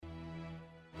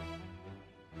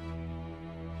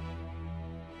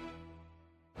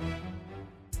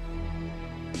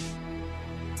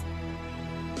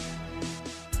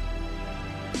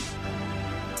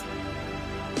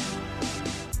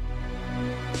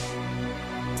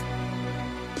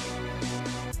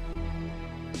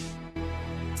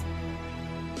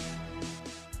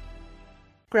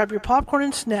Grab your popcorn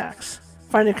and snacks.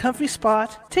 Find a comfy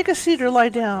spot, take a seat or lie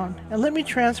down, and let me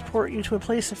transport you to a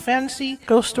place of fantasy,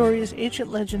 ghost stories,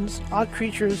 ancient legends, odd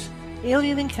creatures,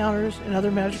 alien encounters, and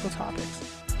other magical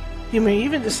topics. You may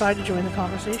even decide to join the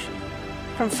conversation.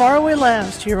 From faraway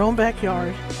lands to your own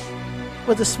backyard,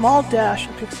 with a small dash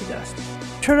of pixie dust,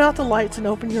 turn out the lights and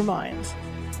open your minds.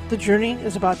 The journey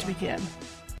is about to begin.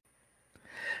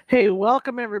 Hey,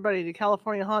 welcome everybody to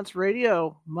California Haunts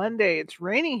Radio. Monday, it's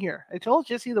raining here. I told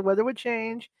Jesse the weather would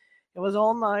change. It was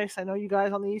all nice. I know you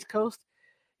guys on the East Coast,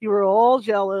 you were all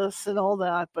jealous and all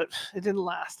that, but it didn't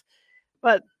last.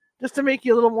 But just to make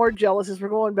you a little more jealous, is we're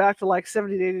going back to like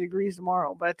 70 to 80 degrees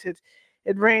tomorrow. But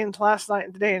it rained last night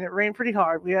and today, and it rained pretty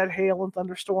hard. We had hail and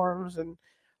thunderstorms and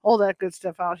all that good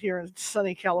stuff out here in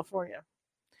sunny California.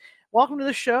 Welcome to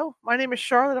the show. My name is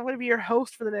Charlotte. I'm going to be your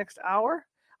host for the next hour.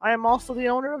 I am also the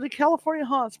owner of the California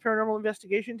Haunts Paranormal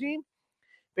Investigation Team,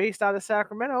 based out of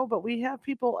Sacramento, but we have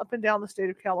people up and down the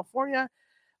state of California,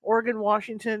 Oregon,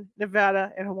 Washington,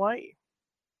 Nevada, and Hawaii.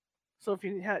 So if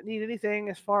you need anything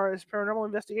as far as paranormal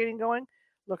investigating going,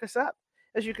 look us up.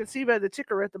 As you can see by the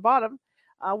ticker at the bottom,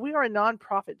 we are a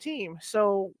nonprofit team,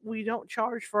 so we don't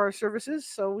charge for our services.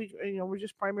 So we're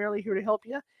just primarily here to help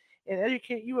you and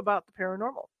educate you about the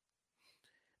paranormal.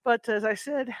 But as I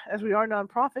said, as we are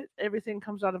nonprofit, everything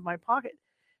comes out of my pocket.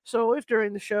 So if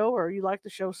during the show, or you like the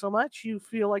show so much, you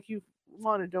feel like you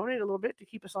want to donate a little bit to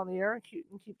keep us on the air and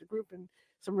keep the group and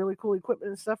some really cool equipment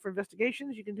and stuff for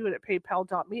investigations, you can do it at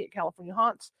paypal.me at California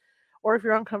Haunts. Or if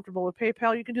you're uncomfortable with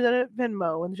PayPal, you can do that at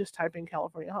Venmo and just type in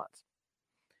California Haunts.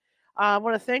 I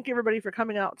want to thank everybody for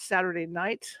coming out Saturday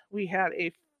night. We had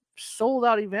a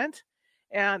sold-out event,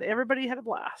 and everybody had a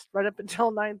blast right up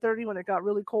until 9:30 when it got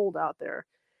really cold out there.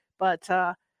 But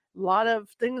a lot of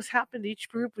things happened to each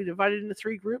group. We divided into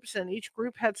 3 groups, and each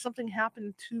group had something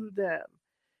happen to them,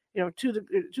 to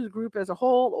the group as a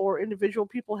whole, or individual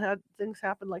people had things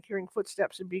happen like hearing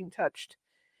footsteps and being touched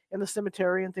in the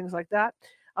cemetery and things like that.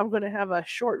 I'm going to have a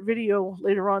short video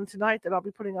later on tonight that I'll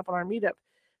be putting up on our meetup,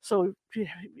 so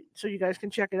you guys can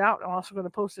check it out. I'm also going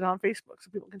to post it on Facebook so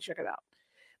people can check it out.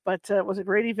 But it was a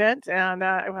great event, and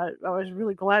I was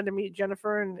really glad to meet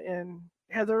Jennifer and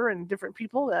Heather and different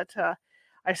people that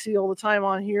I see all the time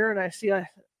on here, and I see at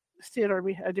our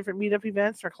different meetup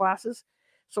events or classes.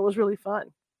 So it was really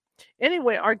fun.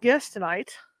 Anyway, our guest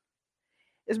tonight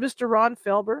is Mr. Ron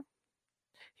Felber.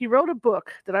 He wrote a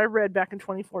book that I read back in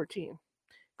 2014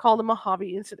 called The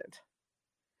Mojave Incident.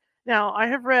 Now, I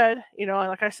have read,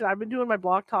 like I said, I've been doing my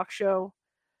blog talk show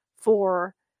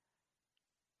for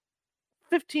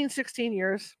 15, 16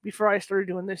 years before I started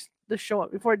doing this show,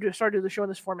 before I started doing the show in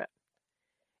this format.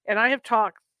 And I have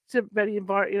talked to Betty and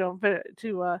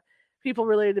to people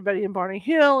related to Betty and Barney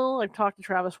Hill. I've talked to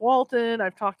Travis Walton.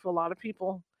 I've talked to a lot of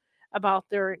people about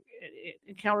their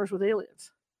encounters with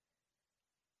aliens.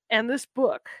 And this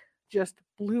book just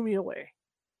blew me away.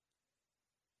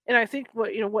 And I think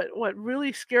what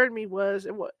really scared me was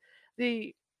what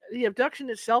the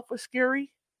abduction itself was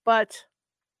scary, but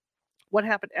what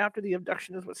happened after the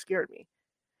abduction is what scared me.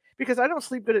 Because I don't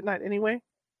sleep good at night anyway.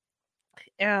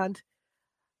 And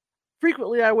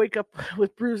frequently I wake up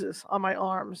with bruises on my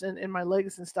arms and my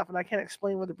legs and stuff, and I can't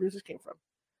explain where the bruises came from.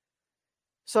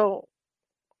 So,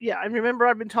 yeah, I remember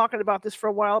I've been talking about this for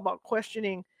a while, about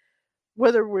questioning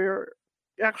whether we're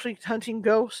actually hunting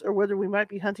ghosts or whether we might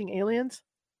be hunting aliens.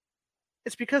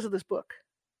 It's because of this book.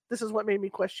 This is what made me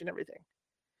question everything.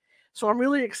 So I'm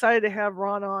really excited to have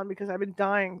Ron on because I've been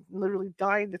literally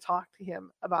dying to talk to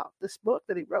him about this book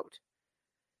that he wrote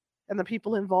and the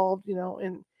people involved,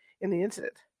 in the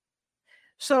incident.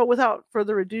 So without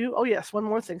further ado, oh yes, one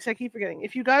more thing. I keep forgetting.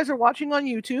 If you guys are watching on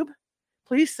YouTube,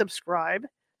 please subscribe.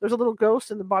 There's a little ghost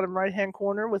in the bottom right-hand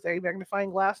corner with a magnifying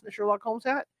glass and a Sherlock Holmes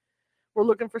hat. We're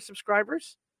looking for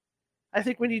subscribers. I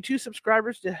think we need 2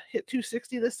 subscribers to hit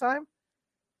 260 this time.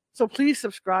 So please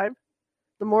subscribe.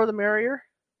 The more the merrier.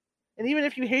 And even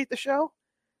if you hate the show,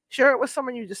 share it with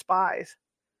someone you despise.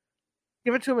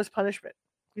 Give it to them as punishment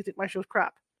if you think my show's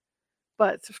crap.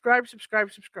 But subscribe.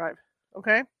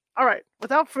 Okay? All right.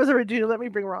 Without further ado, let me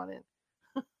bring Ron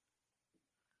in.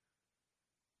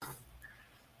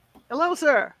 Hello,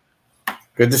 sir.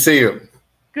 Good to see you.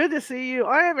 Good to see you.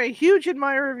 I am a huge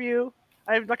admirer of you.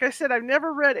 Like I said, I've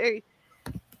never read a,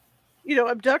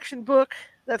 abduction book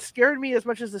that scared me as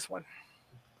much as this one.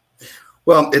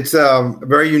 Well, it's a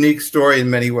very unique story in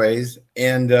many ways.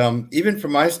 And even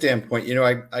from my standpoint,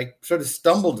 I sort of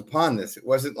stumbled upon this. It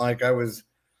wasn't like I was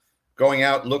going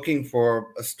out looking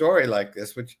for a story like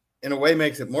this, which in a way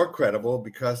makes it more credible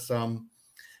because,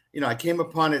 I came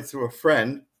upon it through a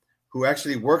friend who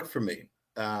actually worked for me.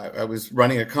 I was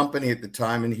running a company at the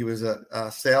time, and he was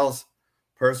a sales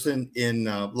person in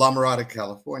La Mirada,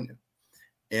 California.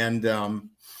 And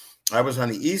I was on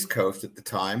the East Coast at the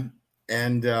time.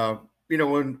 And,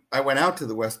 when I went out to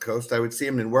the West Coast, I would see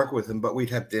him and work with him, but we'd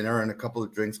have dinner and a couple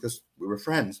of drinks because we were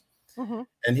friends. Mm-hmm.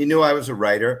 And he knew I was a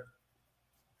writer.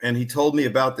 And he told me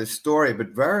about this story, but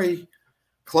very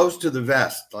close to the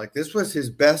vest. Like, this was his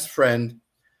best friend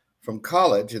from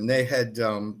college, and they had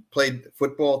played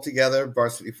football together,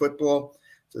 varsity football.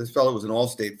 So this fellow was an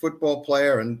all-state football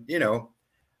player, and,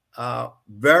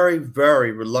 very,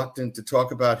 very reluctant to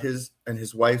talk about his and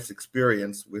his wife's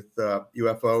experience with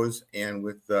UFOs and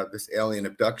with this alien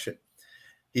abduction.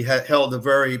 He had held a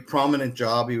very prominent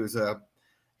job. He was a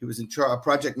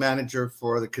project manager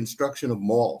for the construction of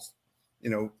malls,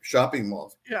 shopping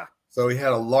malls. Yeah. So he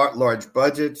had a large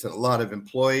budgets and a lot of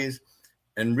employees,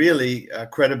 and really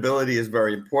credibility is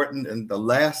very important. And the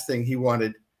last thing he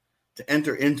wanted to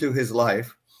enter into his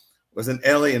life was an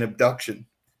alien abduction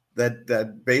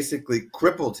that basically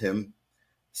crippled him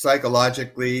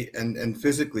psychologically and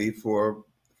physically for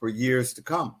years to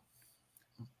come.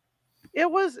 It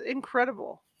was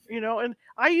incredible, and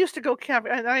I used to go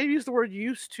camping, and I use the word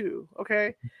used to,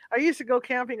 okay? I used to go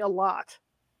camping a lot,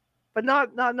 but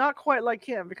not quite like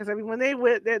him, because when they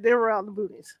went, they were out in the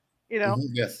boonies, Mm-hmm,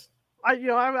 yes.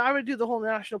 I would do the whole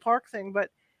national park thing, but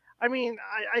I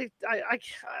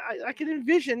can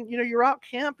envision, you're out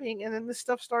camping and then this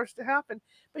stuff starts to happen.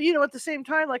 But, at the same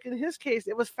time, like in his case,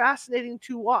 it was fascinating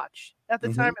to watch at the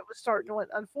Mm-hmm. time it was starting to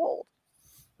unfold.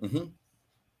 Mm-hmm.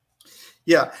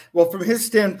 Yeah. Well, from his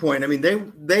standpoint,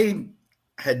 they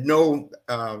had no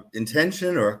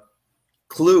intention or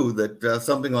clue that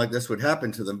something like this would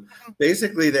happen to them. Mm-hmm.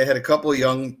 Basically, they had a couple of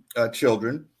young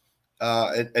children,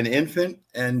 an infant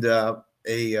and a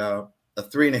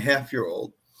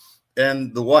 3.5-year-old.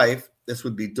 And the wife, this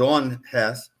would be Dawn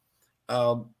Hess,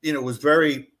 was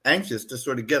very anxious to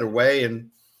sort of get away and,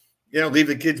 leave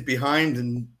the kids behind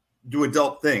and do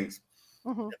adult things.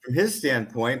 Mm-hmm. From his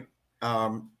standpoint,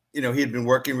 he had been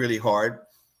working really hard.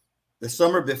 The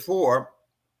summer before,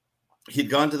 he'd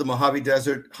gone to the Mojave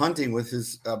Desert hunting with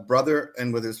his brother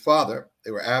and with his father.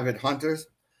 They were avid hunters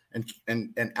and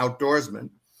outdoorsmen.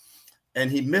 And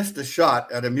he missed a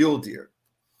shot at a mule deer.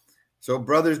 So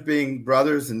brothers being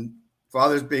brothers and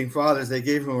fathers being fathers, they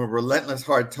gave him a relentless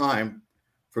hard time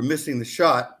for missing the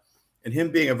shot. And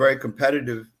him being a very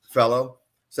competitive fellow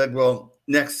said, well,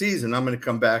 next season, I'm going to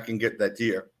come back and get that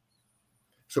deer.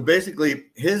 So basically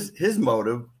his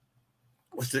motive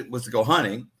was to go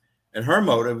hunting, and her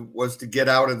motive was to get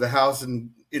out of the house and,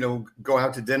 go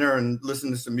out to dinner and listen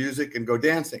to some music and go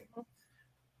dancing.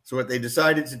 So what they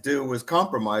decided to do was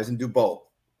compromise and do both.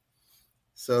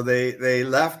 So they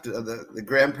left. The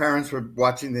grandparents were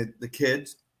watching the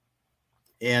kids,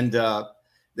 and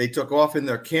they took off in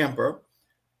their camper.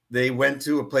 They went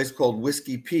to a place called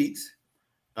Whiskey Pete's,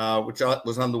 which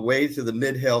was on the way to the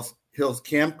Mid-Hills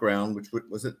campground, which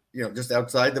was just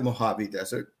outside the Mojave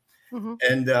Desert. Mm-hmm.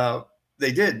 And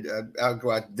they did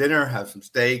go out to dinner, have some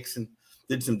steaks, and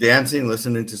did some dancing,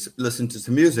 listen to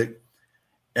some music.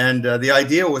 And the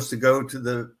idea was to go to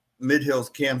the Mid-Hills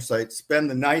campsite, spend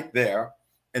the night there,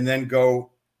 and then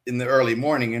go in the early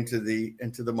morning into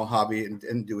the Mojave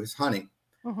and do his hunting.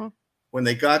 Mm-hmm. When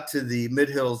they got to the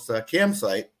Mid-Hills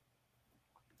campsite,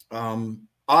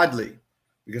 oddly,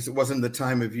 because it wasn't the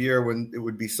time of year when it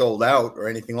would be sold out or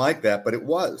anything like that, but it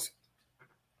was.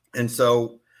 And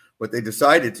so what they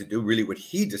decided to do, really what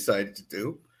he decided to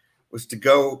do, was to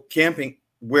go camping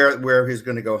where he was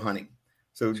going to go hunting.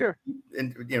 So, sure.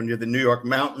 Near the New York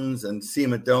mountains and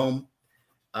Sema Dome,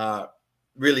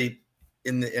 really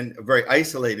in a very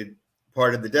isolated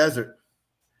part of the desert.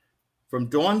 From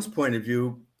Dawn's point of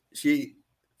view, she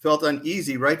felt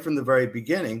uneasy right from the very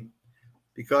beginning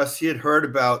because she had heard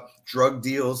about drug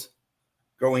deals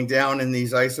going down in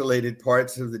these isolated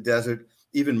parts of the desert,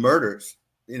 even murders,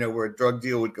 where a drug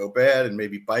deal would go bad and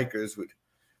maybe bikers would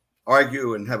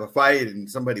argue and have a fight and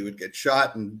somebody would get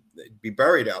shot and they'd be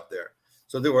buried out there.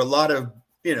 So there were a lot of,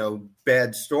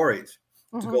 bad stories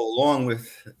to go along with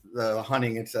the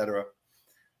hunting, etc.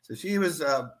 So she was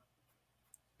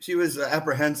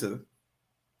apprehensive,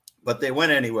 but they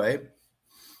went anyway,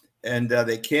 and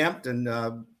they camped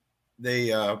and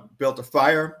they built a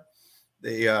fire.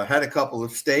 They had a couple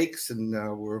of steaks and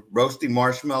were roasting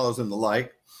marshmallows and the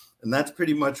like, and that's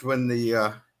pretty much when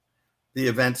the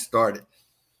event started.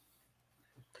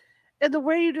 And the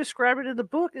way you describe it in the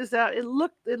book is that it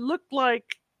looked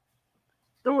like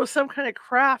there was some kind of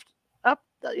craft up,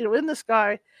 in the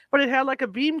sky, but it had like a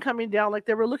beam coming down, like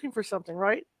they were looking for something,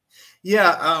 right?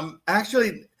 Yeah,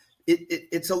 actually,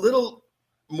 it's a little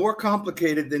more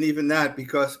complicated than even that,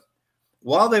 because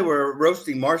while they were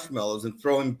roasting marshmallows and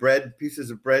throwing pieces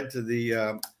of bread to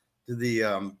the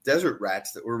desert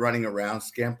rats that were running around,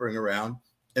 scampering around,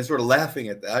 and sort of laughing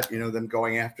at that, them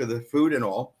going after the food and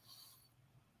all,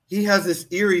 he has this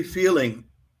eerie feeling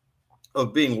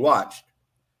of being watched.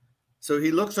 So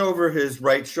he looks over his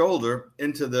right shoulder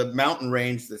into the mountain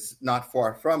range that's not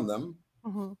far from them,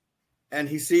 and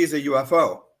he sees a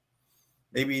UFO,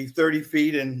 maybe 30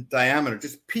 feet in diameter,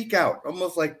 just peek out,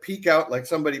 almost like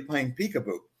somebody playing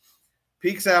peekaboo.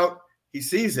 Peeks out, he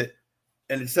sees it,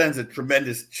 and it sends a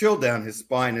tremendous chill down his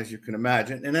spine, as you can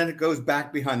imagine, and then it goes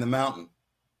back behind the mountain.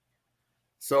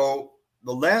 So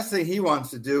the last thing he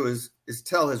wants to do is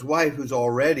tell his wife, who's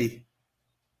already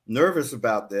nervous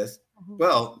about this,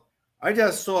 well, I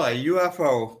just saw a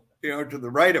UFO, to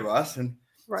the right of us, and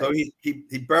so he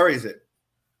buries it.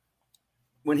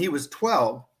 When he was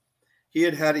 12, he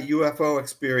had a UFO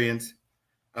experience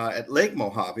at Lake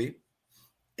Mojave,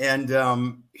 and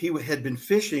he had been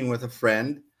fishing with a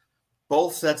friend.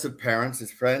 Both sets of parents,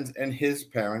 his friends and his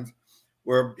parents,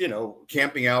 were,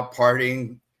 camping out,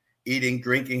 partying, eating,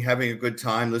 drinking, having a good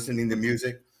time, listening to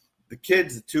music.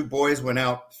 The two boys, went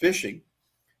out fishing.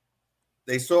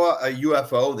 They saw a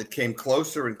UFO that came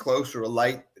closer and closer, a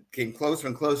light that came closer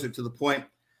and closer to the point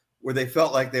where they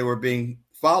felt like they were being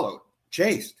followed,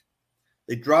 chased.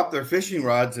 They drop their fishing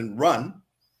rods and run,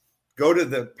 go to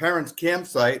the parents'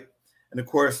 campsite. And of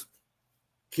course,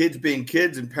 kids being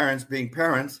kids and parents being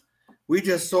parents, we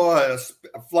just saw a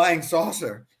flying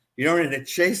saucer, and it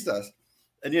chased us.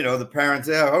 And, the parents,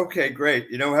 okay,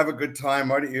 great. Have a good time.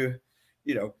 Why don't you,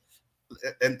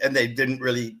 and they didn't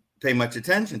really pay much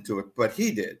attention to it, but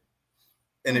he did.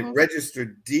 And it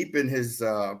registered deep in his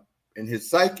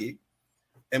psyche.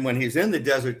 And when he's in the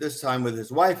desert this time with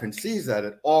his wife and sees that,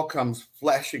 it all comes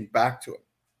flashing back to him.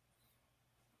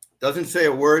 Doesn't say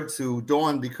a word to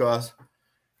Dawn because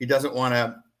he doesn't want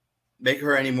to make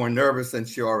her any more nervous than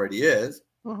she already is.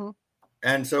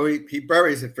 And so he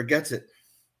buries it, forgets it.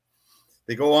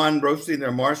 They go on roasting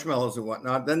their marshmallows and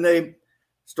whatnot. Then they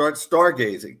start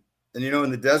stargazing. And,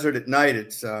 in the desert at night,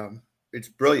 it's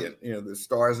brilliant. The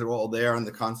stars are all there and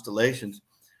the constellations.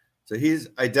 So he's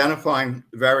identifying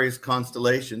various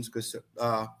constellations because,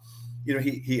 he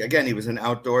was an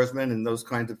outdoorsman and those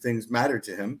kinds of things mattered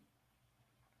to him.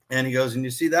 And he goes, and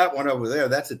you see that one over there?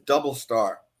 That's a double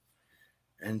star.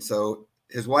 And so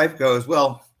his wife goes,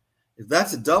 well, if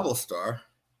that's a double star,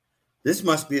 this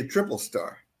must be a triple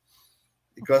star,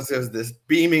 because there's this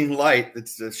beaming light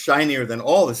that's shinier than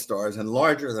all the stars and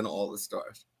larger than all the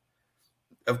stars.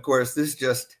 Of course, this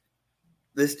just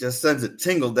sends a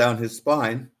tingle down his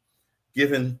spine,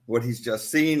 given what he's just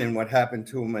seen and what happened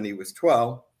to him when he was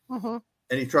 12. And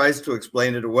he tries to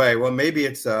explain it away. Well, maybe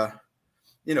it's a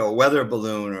weather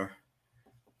balloon or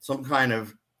some kind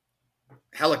of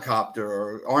helicopter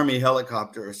or army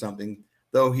helicopter or something,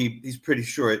 though he's pretty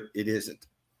sure it isn't.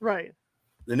 Right.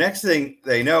 The next thing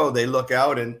they know, they look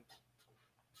out and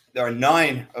there are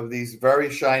 9 of these very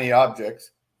shiny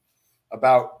objects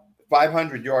about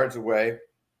 500 yards away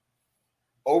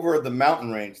over the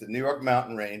mountain range, the New York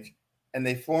mountain range, and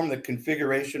they form the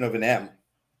configuration of an M,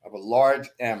 of a large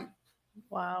M.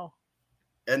 Wow.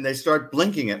 And they start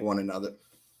blinking at one another.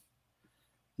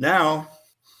 Now,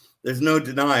 there's no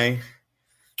denying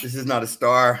this is not a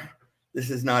star. This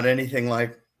is not anything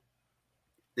like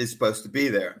is supposed to be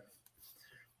there.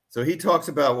 So he talks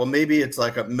about, well, maybe it's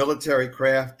like a military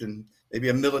craft and maybe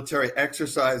a military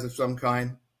exercise of some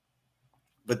kind.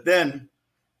 But then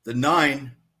the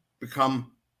 9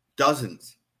 become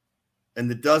dozens, and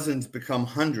the dozens become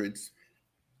hundreds,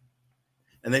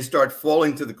 and they start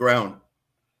falling to the ground,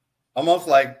 almost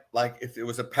like if it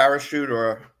was a parachute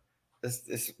or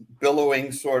this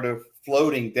billowing sort of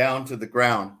floating down to the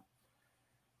ground.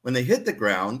 When they hit the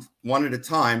ground, one at a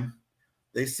time,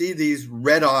 they see these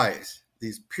red eyes,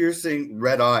 these piercing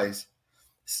red eyes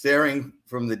staring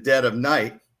from the dead of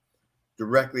night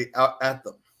directly out at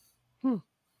them.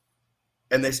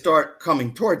 And they start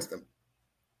coming towards them.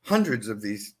 Hundreds of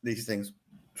these things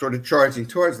sort of charging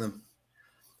towards them.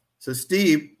 So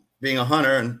Steve, being a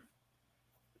hunter and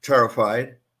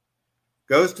terrified,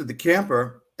 goes to the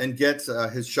camper and gets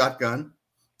his shotgun,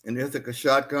 an Ithaca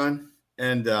shotgun,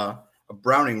 and a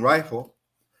Browning rifle,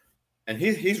 and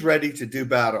he's ready to do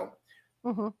battle.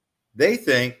 They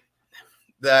think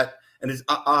that, and it's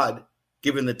odd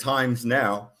given the times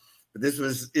now, but this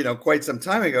was quite some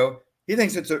time ago. He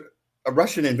thinks it's a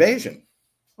Russian invasion,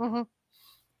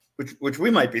 which we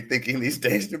might be thinking these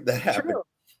days if that happened.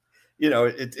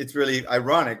 True. It's really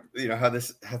ironic,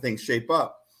 how things shape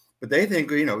up. But they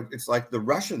think, it's like the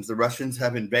Russians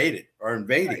have invaded or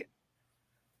invading. Right.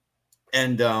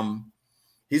 And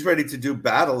he's ready to do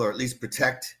battle, or at least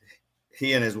protect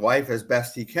he and his wife as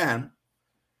best he can,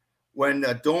 when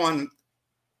Dawn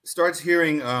starts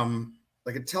hearing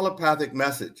like a telepathic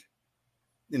message,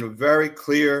 very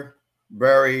clear,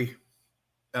 very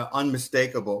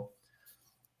unmistakable.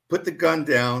 Put the gun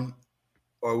down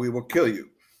or we will kill you.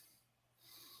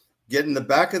 Get in the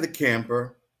back of the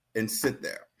camper and sit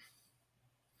there.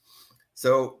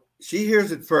 So she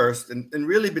hears it first, and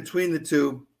really between the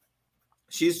two,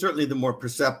 she's certainly the more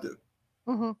perceptive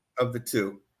of the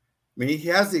two. I mean, he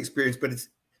has the experience, but it's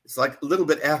like a little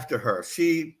bit after her.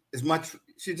 She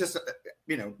just,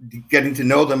 getting to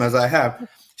know them as I have.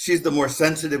 She's the more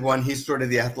sensitive one. He's sort of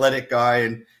the athletic guy,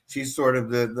 and she's sort of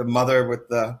the mother with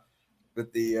the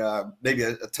maybe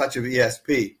a touch of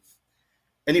ESP.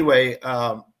 Anyway,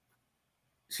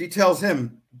 she tells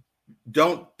him,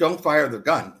 don't fire the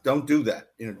gun. Don't do that.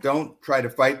 Don't try to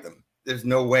fight them. There's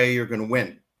no way you're going to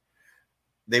win.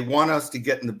 They want us to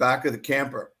get in the back of the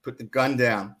camper, put the gun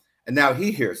down. And now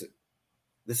he hears it,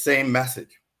 the same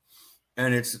message.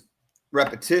 And it's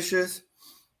repetitious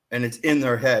and it's in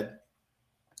their head.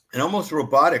 And almost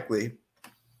robotically,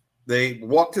 they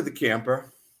walk to the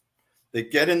camper. They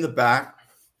get in the back.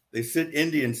 They sit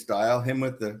Indian style, him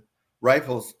with the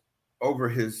rifles over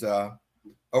his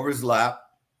lap.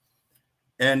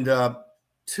 And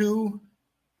two,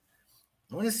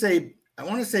 I want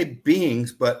to say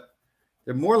beings, but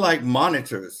they're more like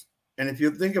monitors. And if you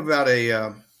think about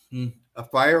a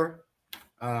fire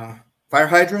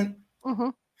hydrant,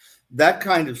 that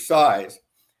kind of size,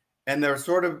 and they're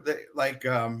sort of like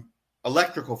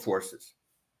electrical forces.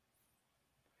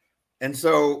 And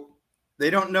so they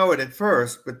don't know it at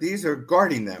first, but these are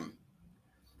guarding them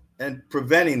and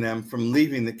preventing them from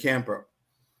leaving the camper.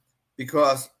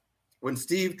 Because when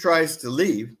Steve tries to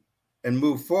leave and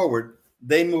move forward,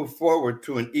 they move forward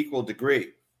to an equal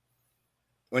degree.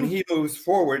 When he moves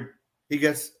forward, he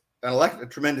gets a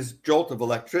tremendous jolt of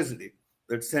electricity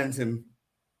that sends him,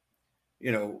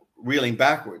 reeling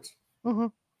backwards.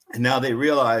 And now they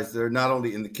realize they're not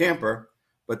only in the camper,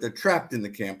 but they're trapped in the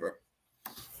camper.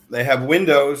 They have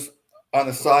windows on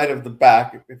the side of the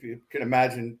back, if you can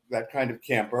imagine that kind of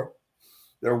camper.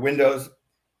 There are windows,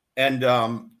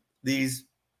 and these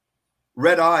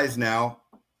red eyes now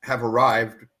have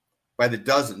arrived by the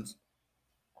dozens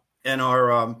and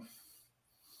are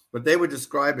what they would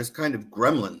describe as kind of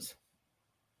gremlins,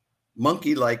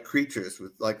 monkey-like creatures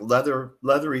with like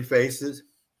leathery faces,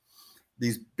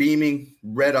 these beaming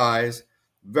red eyes,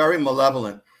 very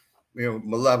malevolent.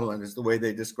 Malevolent is the way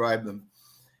they describe them,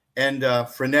 and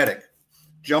frenetic,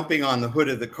 jumping on the hood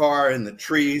of the car and the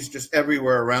trees, just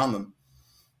everywhere around them,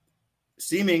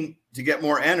 seeming to get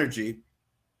more energy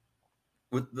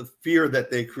with the fear that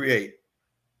they create.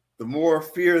 The more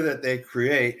fear that they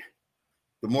create,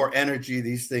 the more energy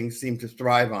these things seem to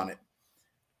thrive on it.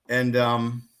 And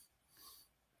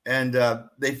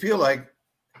they feel like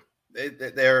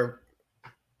they're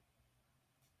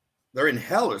in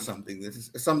hell or something.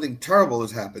 Something terrible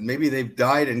has happened. Maybe they've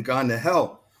died and gone to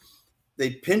hell.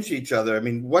 They pinch each other. I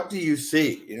mean, what do you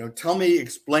see? Tell me,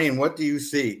 explain, what do you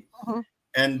see?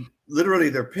 And literally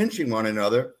they're pinching one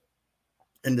another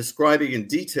and describing in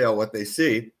detail what they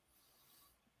see,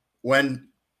 when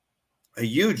a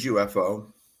huge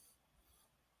UFO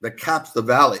that caps the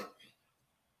valley,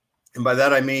 and by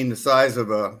that I mean the size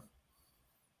of a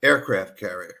aircraft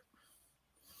carrier,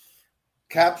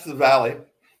 caps the valley.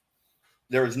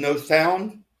 There is no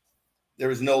sound.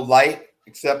 There is no light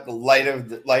except the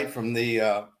light from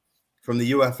the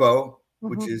UFO,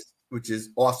 which is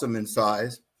awesome in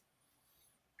size.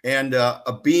 And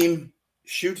a beam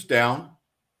shoots down.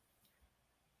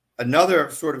 Another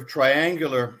sort of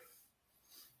triangular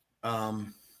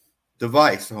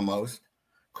device, almost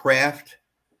craft,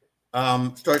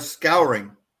 starts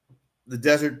scouring the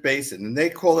desert basin, and they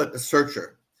call it a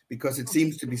searcher because it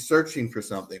seems to be searching for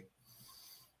something.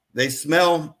 They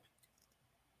smell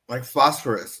like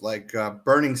phosphorus, like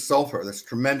burning sulfur, this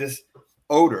tremendous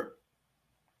odor,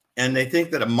 and they think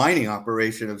that a mining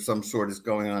operation of some sort is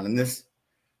going on. And this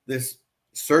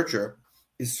searcher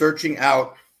is searching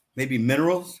out maybe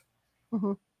minerals,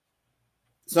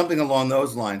 something along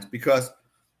those lines, because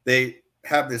they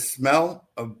have this smell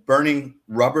of burning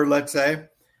rubber, let's say,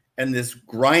 and this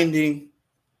grinding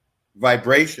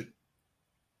vibration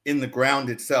in the ground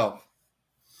itself.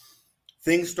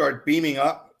 Things start beaming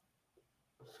up.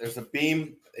 There's a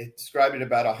beam, they describe it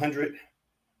about 100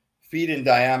 feet in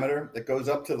diameter, that goes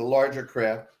up to the larger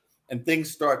craft, and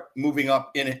things start moving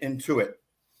up into it.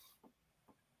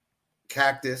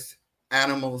 Cactus,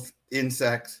 animals,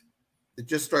 insects. It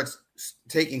just starts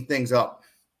taking things up.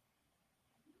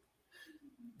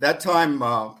 that time,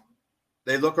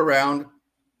 they look around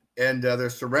and they're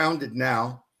surrounded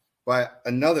now by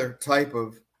another type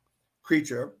of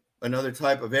creature, another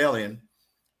type of alien.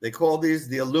 They call these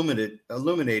the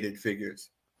illuminated figures.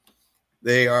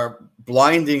 They are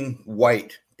blinding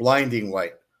white,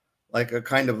 like a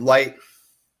kind of light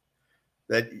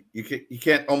that you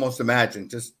can't almost imagine,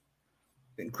 just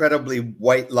incredibly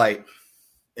white light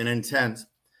and intense.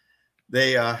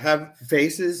 They have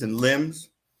faces and limbs.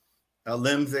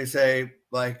 Limbs, they say,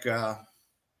 like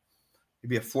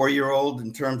maybe a 4-year-old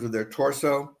in terms of their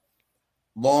torso,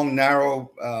 long,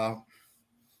 narrow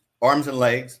arms and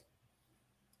legs,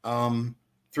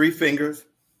 3 fingers.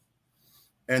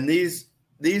 And these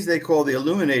they call the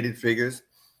illuminated figures.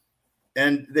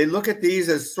 And they look at these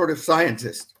as sort of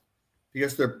scientists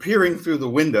because they're peering through the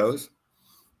windows.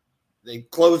 They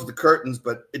close the curtains,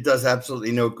 but it does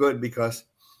absolutely no good because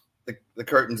the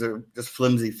curtains are just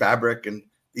flimsy fabric, and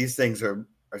these things are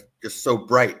just so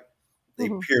bright. They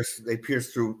pierce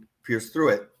through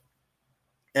it.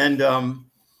 And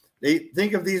they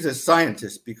think of these as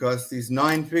scientists because these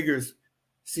 9 figures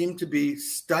seem to be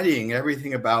studying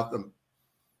everything about them.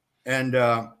 And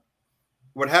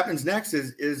what happens next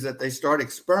is that they start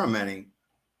experimenting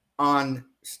on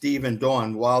Steve and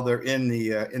Dawn while they're in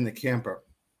the camper.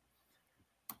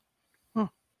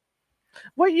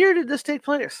 What year did this take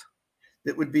place?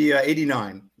 It would be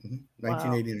 89,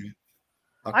 1989.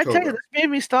 Wow. I tell you, this made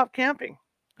me stop camping.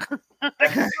 I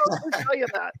can tell you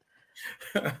that.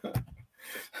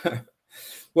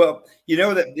 Well, you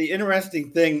know that the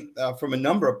interesting thing from a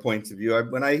number of points of view,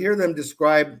 when I hear them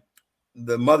describe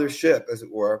the mothership, as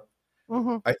it were,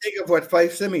 I think of what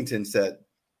Fife Symington said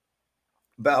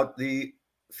about the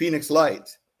Phoenix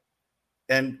Lights.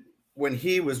 And when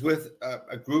he was with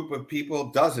a group of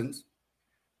people, dozens,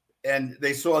 and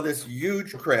they saw this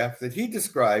huge craft that he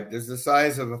described as the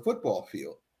size of a football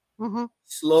field,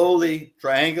 slowly,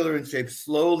 triangular in shape,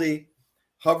 slowly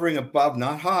hovering above,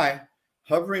 not high,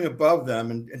 hovering above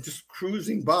them and just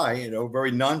cruising by,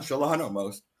 very nonchalant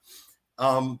almost.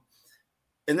 And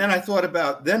then I thought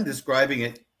about them describing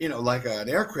it, like an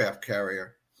aircraft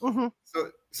carrier.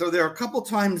 So there are a couple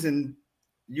times in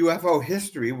UFO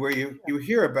history where you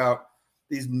hear about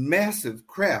these massive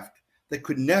craft that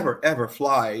could never, ever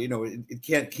fly.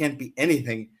 It can't be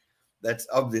anything that's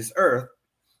of this earth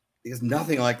because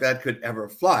nothing like that could ever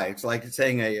fly. It's like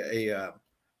saying an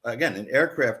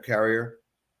aircraft carrier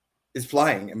is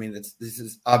flying. I mean, this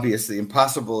is obviously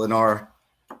impossible in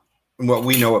what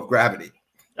we know of gravity.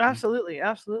 Absolutely.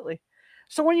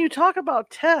 So when you talk about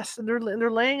tests and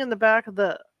they're laying in the back of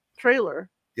the trailer,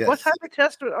 yes. What type of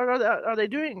tests are they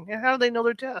doing? And how do they know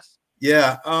their tests?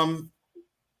 Yeah.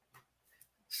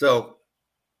 So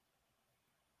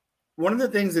one of the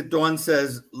things that Dawn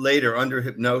says later under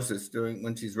hypnosis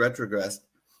when she's retrogressed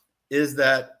is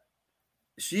that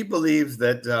she believes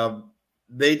that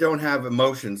they don't have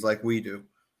emotions like we do.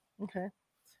 Okay.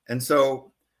 And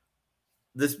so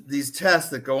these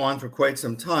tests that go on for quite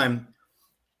some time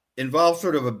involve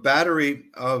sort of a battery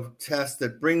of tests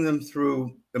that bring them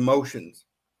through emotions.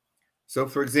 So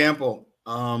for example,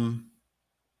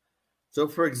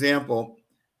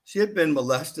 she had been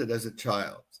molested as a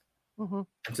child. And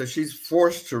so she's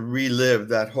forced to relive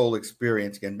that whole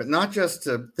experience again, but not just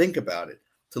to think about it,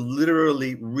 to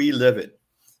literally relive it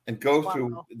and go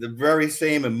through the very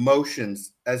same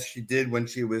emotions as she did when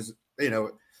she was, 8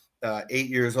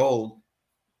 years old.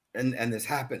 And this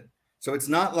happened. So it's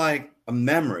not like a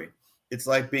memory. It's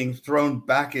like being thrown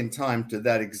back in time to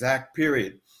that exact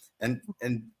period and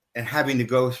having to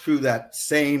go through that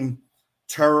same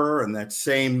terror and that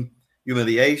same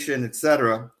humiliation,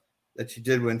 etc., that she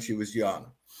did when she was young.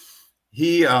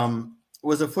 He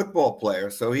was a football player,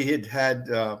 so he had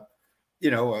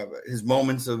his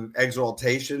moments of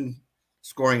exaltation,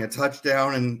 scoring a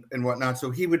touchdown and whatnot.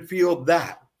 So he would feel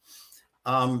that.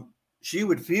 She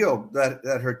would feel that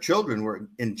her children were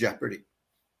in jeopardy.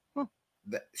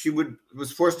 That she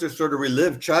was forced to sort of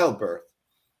relive childbirth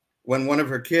when one of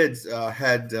her kids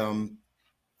had some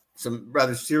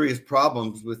rather serious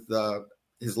problems with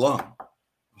his lung,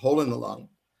 a hole in the lung.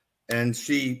 And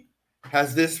she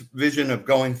has this vision of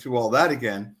going through all that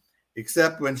again,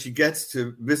 except when she gets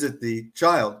to visit the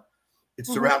child,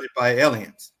 it's surrounded by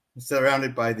aliens. It's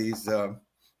surrounded by these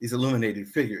illuminated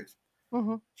figures.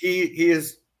 He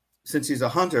is, since he's a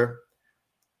hunter,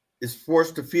 is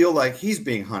forced to feel like he's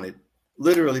being hunted,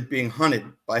 literally being hunted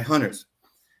by hunters.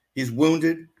 He's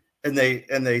wounded, and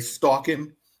they stalk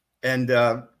him, and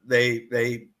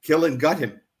they kill and gut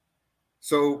him.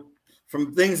 So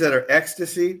from things that are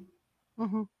ecstasy,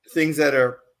 things that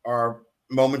are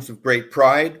moments of great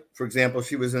pride. For example,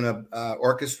 she was in a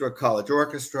college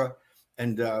orchestra,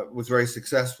 and was very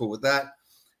successful with that.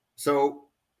 So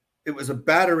it was a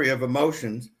battery of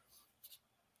emotions,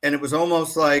 and it was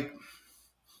almost like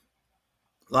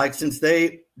since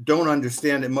they don't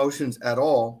understand emotions at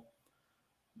all,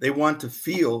 they want to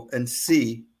feel and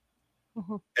see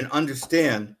and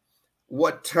understand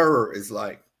what terror is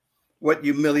like, what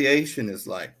humiliation is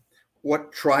like,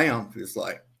 what triumph is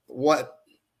like, what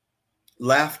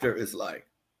laughter is like,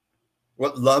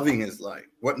 what loving is like,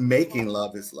 what making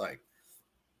love is like.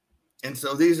 And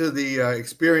so these are the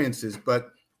experiences,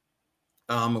 but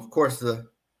of course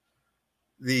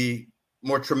the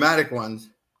more traumatic ones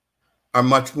are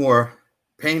much more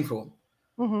painful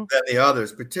than the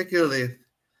others, particularly if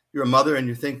you're a mother and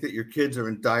you think that your kids are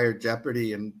in dire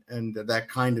jeopardy and that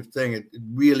kind of thing. It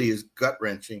really is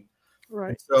gut-wrenching. Right.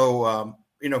 And so,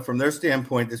 from their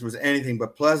standpoint, this was anything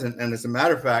but pleasant. And as a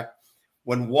matter of fact,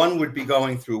 when one would be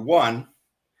going through one,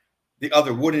 the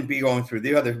other wouldn't be going through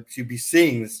the other. She'd be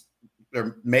seeing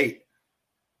their mate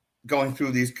going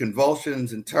through these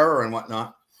convulsions and terror and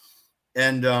whatnot.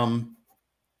 And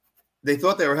they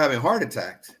thought they were having heart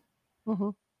attacks. I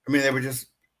mean,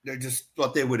 they just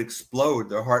thought they would explode.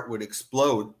 Their heart would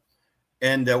explode.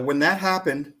 And when that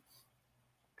happened,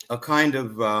 a kind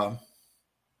of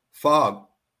fog,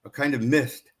 a kind of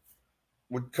mist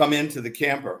would come into the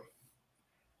camper,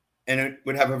 and it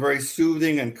would have a very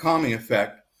soothing and calming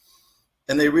effect.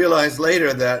 And they realized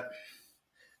later that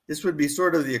this would be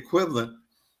sort of the equivalent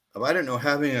of, I don't know,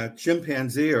 having a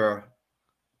chimpanzee or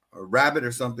a rabbit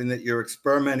or something that you're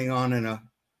experimenting on in a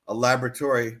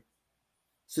laboratory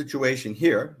situation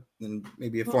here, and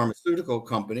maybe a pharmaceutical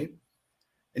company,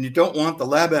 and you don't want the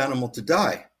lab animal to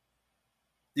die.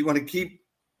 You want to keep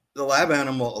the lab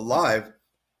animal alive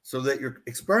so that your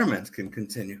experiments can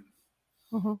continue.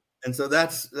 And so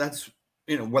that's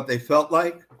what they felt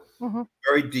like.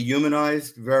 Very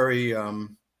dehumanized, very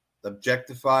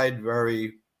objectified,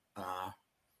 very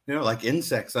like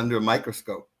insects under a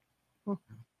microscope.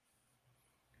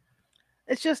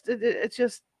 It's just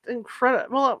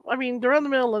incredible. Well, I mean, they're in the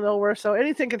middle of nowhere, so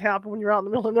anything can happen when you're out in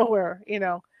the middle of nowhere,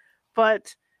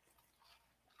 But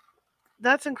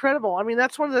that's incredible. I mean,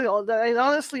 that's one of and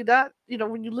honestly, that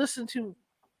when you listen to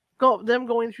them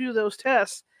going through those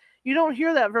tests, you don't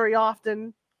hear that very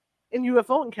often in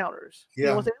UFO encounters. With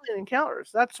alien encounters.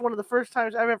 That's one of the first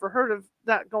times I've ever heard of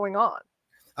that going on.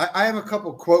 I have a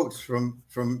couple quotes from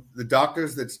the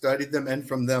doctors that studied them and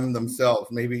from them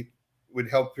themselves. Maybe would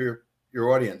help your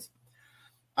audience.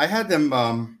 I had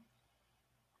them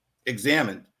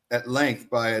examined at length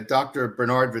by a Dr.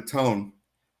 Bernard Vitone,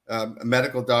 a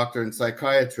medical doctor and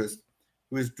psychiatrist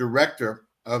who is director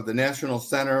of the National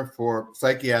Center for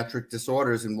Psychiatric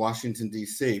Disorders in Washington,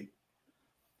 D.C.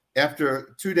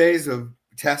 After 2 days of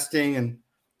testing and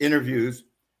interviews,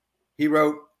 he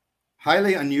wrote,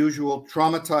 "Highly unusual,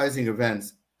 traumatizing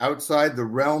events outside the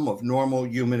realm of normal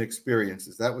human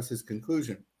experiences." That was his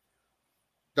conclusion.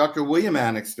 Dr. William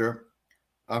Annixter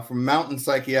from Mountain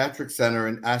Psychiatric Center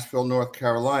in Asheville, North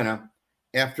Carolina,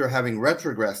 after having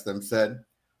retrogressed them, said,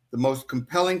 "The most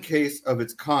compelling case of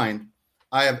its kind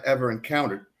I have ever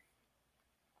encountered."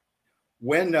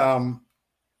 When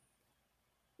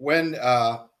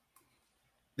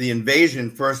the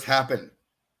invasion first happened,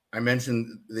 I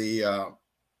mentioned the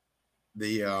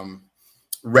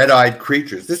red-eyed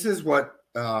creatures. This is what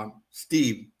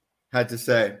Steve had to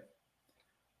say.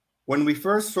 "When we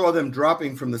first saw them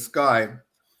dropping from the sky,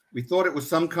 we thought it was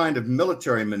some kind of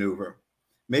military maneuver,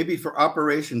 maybe for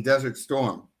Operation Desert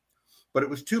Storm. But it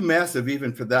was too massive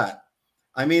even for that.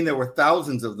 I mean, there were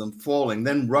thousands of them falling,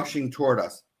 then rushing toward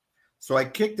us. So I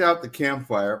kicked out the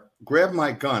campfire, grabbed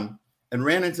my gun, and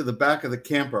ran into the back of the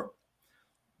camper.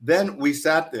 Then we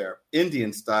sat there,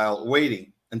 Indian style,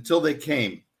 waiting until they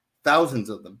came, thousands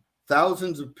of them,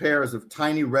 thousands of pairs of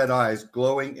tiny red eyes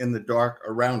glowing in the dark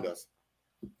around us."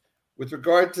 With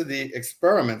regard to the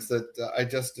experiments that I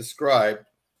just described,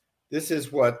 this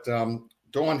is what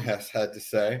Dawn Hess had to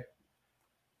say.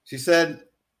 She said,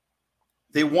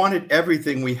 "They wanted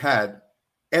everything we had,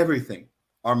 everything,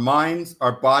 our minds,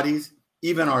 our bodies,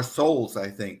 even our souls, I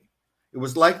think. It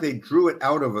was like they drew it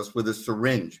out of us with a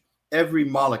syringe, every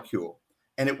molecule,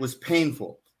 and it was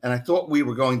painful. And I thought we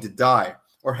were going to die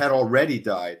or had already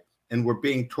died and were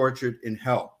being tortured in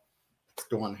hell." It's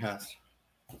Dawn Hess.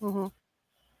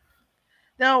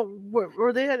 Now,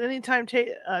 were they at any time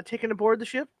taken aboard the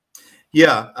ship?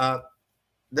 Yeah,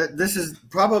 this is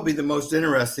probably the most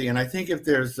interesting. And I think if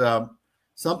there's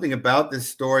something about this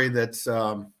story that's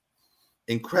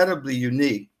incredibly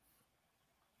unique,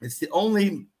 it's the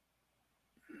only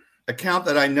account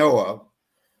that I know of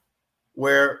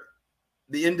where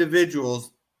the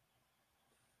individuals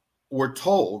were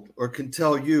told or can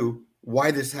tell you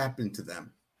why this happened to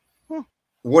them,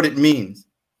 what it means,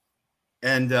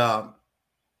 and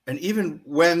even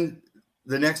when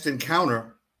the next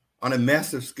encounter on a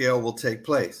massive scale will take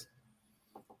place.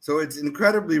 So it's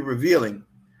incredibly revealing.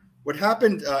 What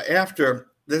happened after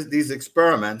these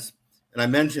experiments, and I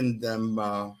mentioned them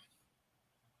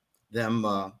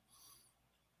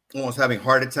almost having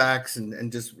heart attacks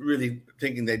and just really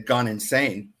thinking they'd gone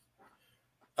insane.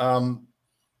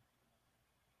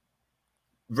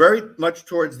 Very much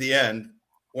towards the end,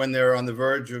 when they're on the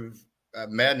verge of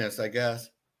madness, I guess,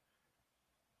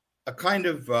 a kind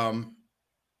of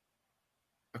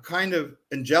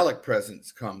angelic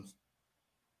presence comes,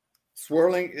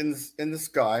 swirling in the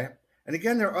sky. And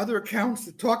again, there are other accounts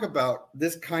that talk about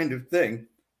this kind of thing,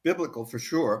 biblical for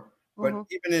sure, but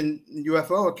even in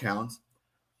UFO accounts,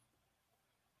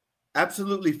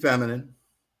 absolutely feminine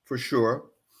for sure,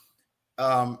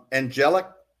 angelic,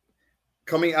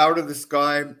 coming out of the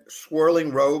sky,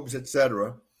 swirling robes,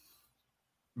 etc.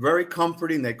 Very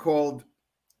comforting. They called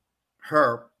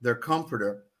her their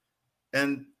comforter,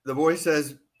 and the voice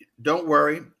says, "Don't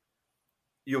worry,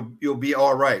 you'll be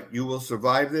all right. You will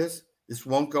survive this. This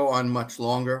won't go on much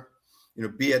longer.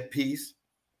 Be at peace,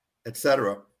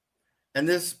 etc." And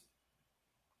this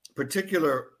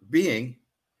particular being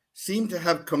seemed to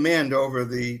have command over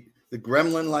the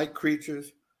gremlin-like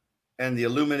creatures and the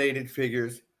illuminated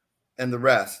figures and the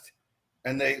rest.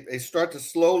 And they start to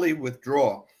slowly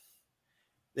withdraw.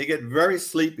 They get very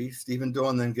sleepy. Steve and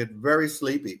Dawn then get very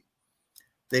sleepy.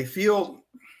 They feel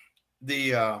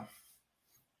the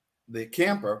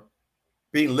camper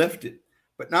being lifted,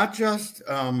 but not just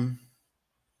the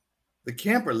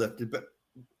camper lifted, but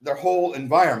their whole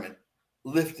environment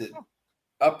lifted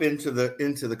up into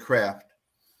the craft.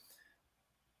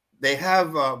 They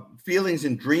have feelings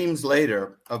and dreams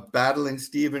later of battling,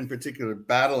 Steve in particular,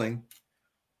 battling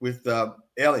with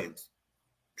aliens,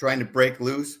 trying to break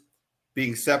loose,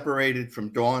 being separated from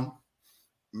Dawn.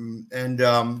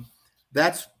 And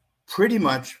that's pretty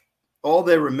much all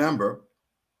they remember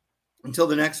until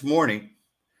the next morning.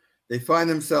 They find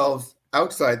themselves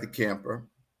outside the camper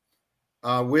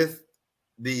with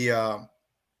the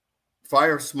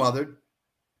fire smothered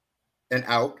and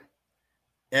out,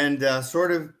 and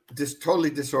sort of just totally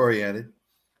disoriented,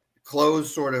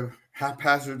 clothes sort of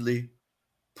haphazardly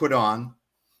put on,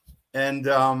 and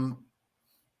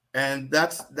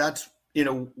that's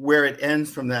where it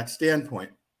ends from that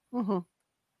standpoint.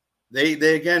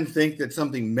 They again think that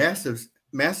something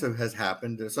massive has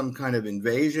happened. There's some kind of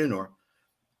invasion, or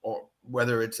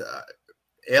whether it's a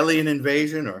alien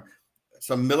invasion or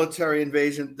some military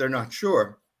invasion, they're not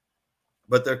sure,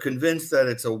 but they're convinced that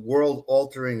it's a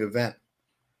world-altering event.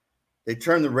 They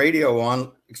turn the radio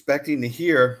on, expecting to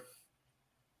hear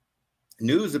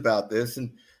news about this,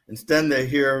 and instead they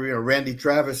hear, Randy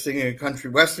Travis singing a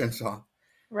country western song.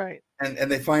 Right.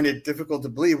 And they find it difficult to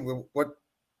believe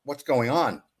what's going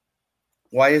on.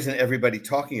 Why isn't everybody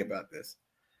talking about this?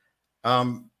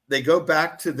 They go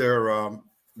back to their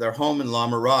home in La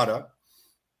Mirada,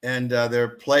 and they're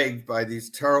plagued by these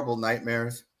terrible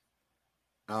nightmares.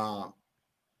 I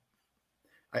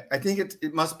think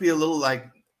it must be a little like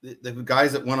the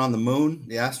guys that went on the moon,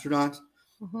 the astronauts.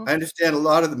 I understand a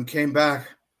lot of them came back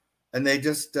and they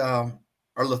just are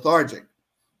lethargic.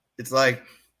 It's like,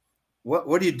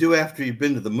 what do you do after you've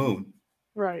been to the moon?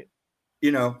 Right.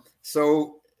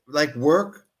 So like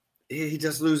work, he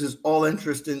just loses all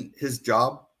interest in his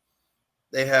job.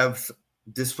 They have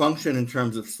dysfunction in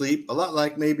terms of sleep, a lot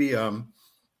like maybe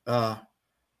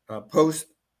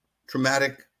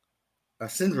post-traumatic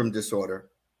syndrome disorder,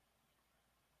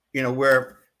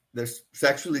 where they're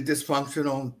sexually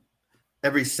dysfunctional.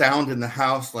 Every sound in the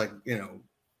house,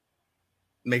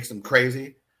 makes them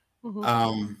crazy.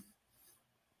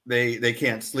 They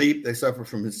can't sleep. They suffer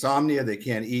from insomnia. They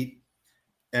can't eat.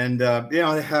 And,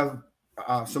 they have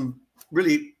some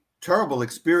really terrible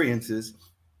experiences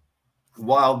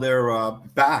while they're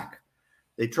back.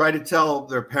 They try to tell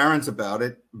their parents about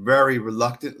it very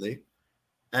reluctantly.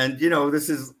 And, this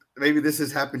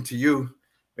has happened to you,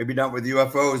 maybe not with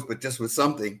UFOs, but just with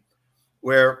something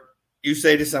where you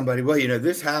say to somebody, well,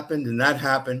 this happened and that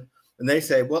happened. And they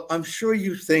say, well, I'm sure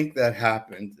you think that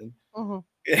happened. And,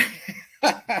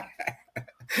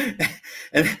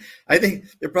 and I think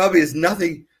there probably is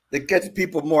nothing that gets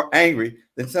people more angry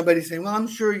than somebody saying, well, I'm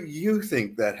sure you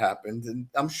think that happened. And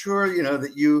I'm sure,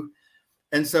 that you.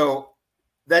 And so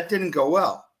that didn't go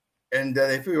well. And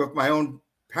they figure if my own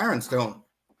parents don't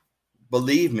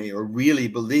believe me or really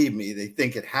believe me, they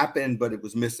think it happened, but it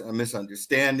was a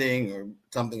misunderstanding or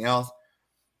something else.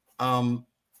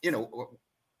 you know,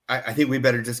 I think we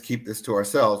better just keep this to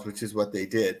ourselves, which is what they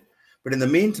did. But in the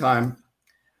meantime,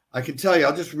 I can tell you,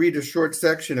 I'll just read a short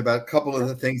section about a couple of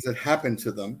the things that happened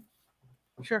to them.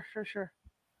 Sure.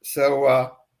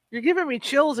 So you're giving me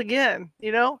chills again.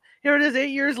 You know, here it is 8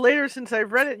 years later since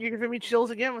I've read it. You're giving me chills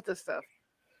again with this stuff.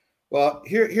 Well,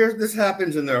 here this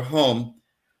happens in their home,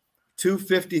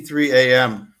 2:53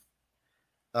 a.m.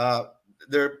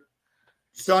 Their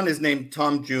son is named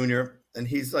Tom Jr., and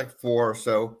he's like 4 or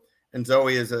so, and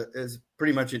Zoe is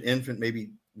pretty much an infant,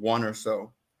 maybe 1 or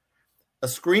so. A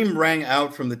scream rang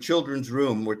out from the children's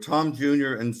room where Tom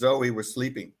Jr. and Zoe were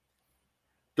sleeping.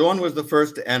 Dawn was the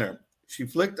first to enter. She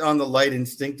flicked on the light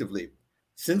instinctively.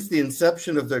 Since the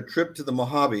inception of their trip to the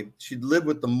Mojave, she'd lived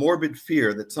with the morbid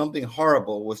fear that something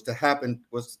horrible was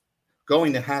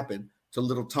going to happen to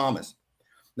little Thomas.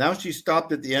 Now she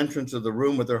stopped at the entrance of the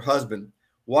room with her husband,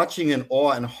 watching in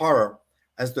awe and horror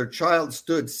as their child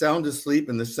stood sound asleep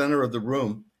in the center of the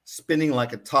room, spinning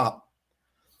like a top.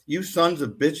 "You sons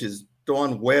of bitches,"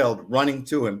 Dawn wailed, running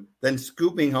to him, then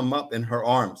scooping him up in her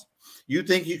arms. "You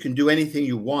think you can do anything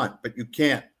you want, but you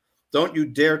can't. Don't you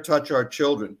dare touch our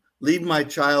children. Leave my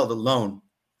child alone."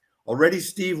 Already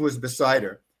Steve was beside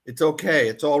her. "It's okay.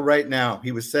 It's all right now,"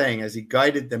 he was saying as he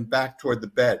guided them back toward the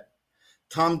bed.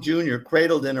 Tom Jr.,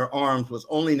 cradled in her arms, was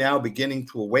only now beginning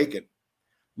to awaken.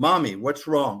 "Mommy, what's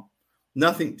wrong?"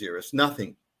 "Nothing, dearest,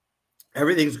 nothing.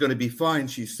 Everything's going to be fine,"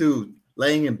 she soothed,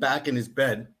 laying him back in his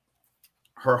bed,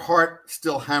 her heart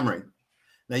still hammering.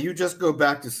 "Now you just go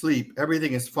back to sleep.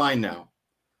 Everything is fine now."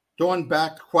 Dawn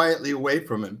backed quietly away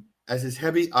from him as his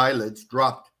heavy eyelids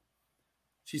dropped.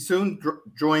 She soon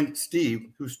joined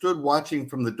Steve, who stood watching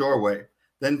from the doorway,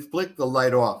 then flicked the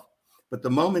light off. But the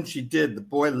moment she did, the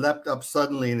boy leapt up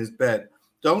suddenly in his bed.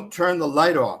 "Don't turn the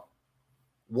light off."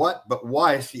 "What? But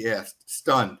why?" she asked,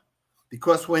 stunned.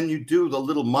 "Because when you do, the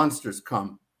little monsters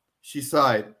come." She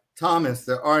sighed. "Thomas,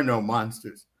 there are no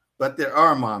monsters." "But there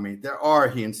are, Mommy. There are,"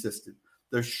 he insisted.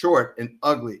 "They're short and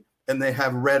ugly, and they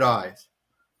have red eyes."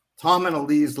 Tom and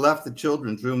Elise left the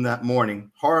children's room that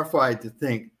morning, horrified to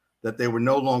think that they were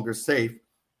no longer safe,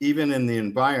 even in the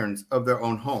environs of their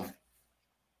own home.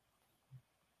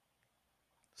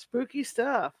 Spooky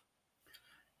stuff.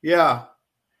 Yeah,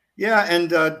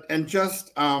 and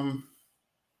just a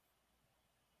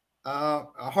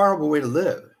horrible way to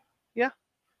live. Yeah,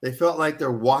 they felt like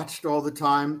they're watched all the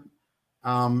time.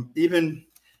 Even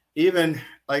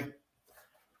like,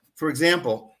 for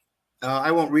example,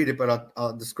 I won't read it, but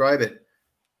I'll describe it.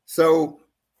 So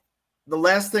the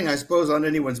last thing I suppose on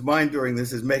anyone's mind during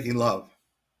this is making love.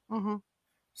 Mm-hmm.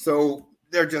 So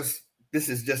this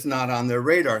is just not on their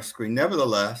radar screen.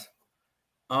 Nevertheless,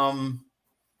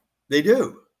 they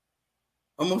do,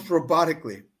 almost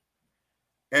robotically.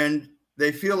 And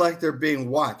they feel like they're being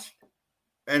watched.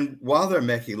 And while they're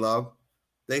making love,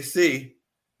 they see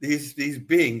these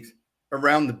beings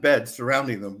around the bed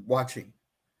surrounding them, watching.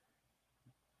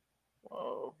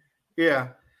 Whoa. Yeah.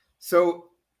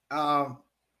 So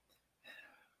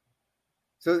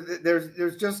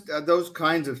there's just those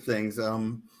kinds of things.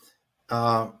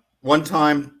 One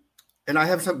time, and I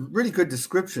have some really good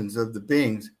descriptions of the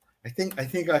beings. I think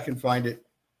I can find it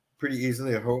pretty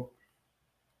easily. I hope.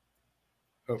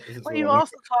 Well, you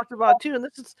also talked about too, and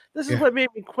this is what made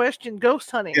me question ghost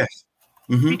hunting. Yes.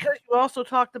 Mm-hmm. Because you also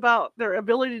talked about their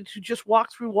ability to just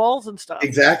walk through walls and stuff.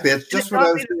 Exactly. That's just what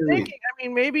I was thinking. I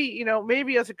mean,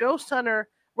 maybe as a ghost hunter,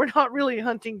 we're not really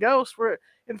hunting ghosts.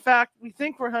 In fact, we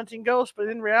think we're hunting ghosts, but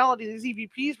in reality, these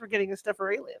EVPs we're getting and stuff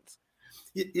are aliens.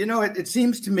 It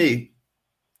seems to me,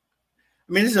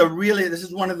 I mean, this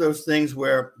is one of those things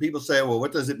where people say, well,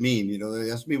 what does it mean?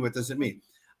 They ask me, what does it mean?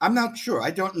 I'm not sure.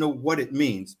 I don't know what it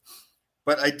means,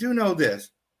 but I do know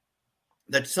this,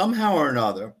 that somehow or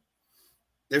another,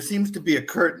 there seems to be a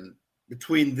curtain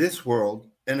between this world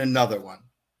and another one,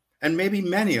 and maybe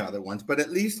many other ones, but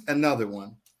at least another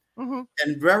one. Mm-hmm.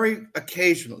 And very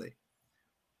occasionally,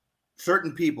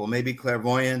 certain people, maybe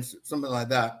clairvoyants, something like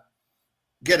that,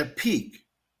 get a peek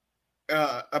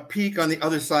on the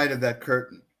other side of that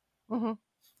curtain. Mm-hmm.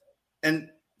 And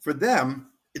for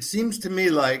them, it seems to me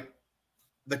like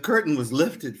the curtain was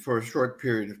lifted for a short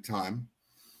period of time,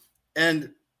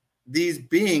 and these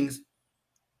beings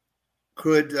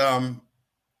could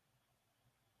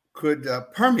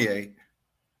permeate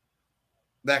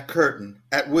that curtain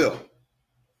at will.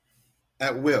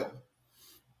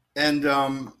 And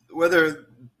whether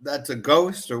that's a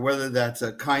ghost or whether that's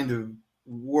a kind of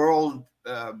world,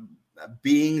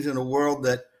 beings in a world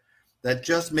that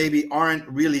just maybe aren't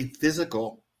really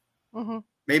physical, mm-hmm.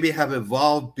 maybe have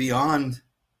evolved beyond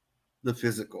the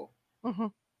physical. Mm-hmm.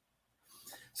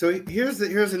 So here's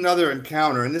another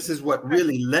encounter, and this is what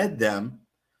really led them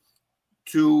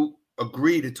to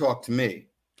agree to talk to me.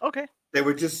 Okay. They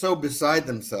were just so beside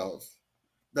themselves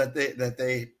that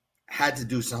they had to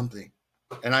do something.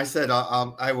 And I said,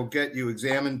 I will get you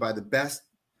examined by the best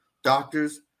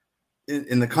doctors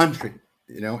in the country,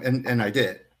 and I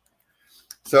did.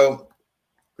 So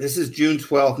this is June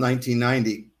 12th,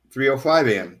 1990, 3:05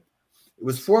 a.m. It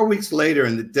was 4 weeks later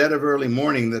in the dead of early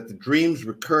morning that the dreams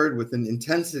recurred with an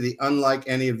intensity unlike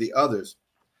any of the others.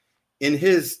 In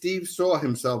his, Steve saw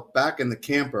himself back in the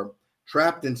camper,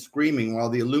 trapped and screaming while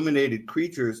the illuminated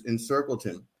creatures encircled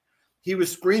him. He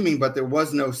was screaming, but there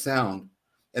was no sound.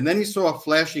 And then he saw a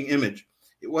flashing image.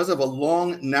 It was of a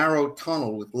long, narrow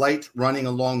tunnel with lights running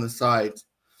along the sides.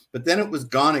 But then it was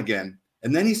gone again.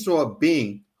 And then he saw a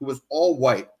being who was all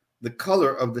white, the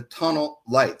color of the tunnel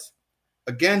lights.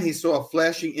 Again, he saw a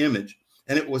flashing image,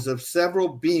 and it was of several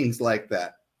beings like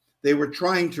that. They were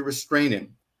trying to restrain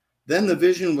him. Then the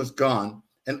vision was gone,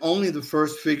 and only the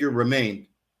first figure remained.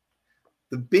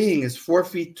 The being is 4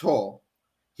 feet tall.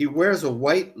 He wears a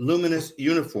white, luminous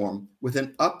uniform with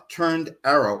an upturned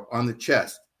arrow on the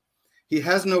chest. He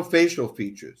has no facial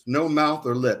features, no mouth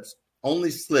or lips,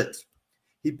 only slits.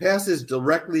 He passes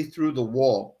directly through the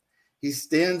wall. He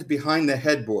stands behind the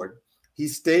headboard. He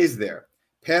stays there,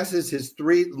 passes his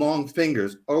 3 long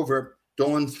fingers over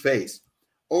Dawn's face,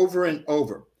 over and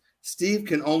over. Steve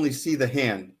can only see the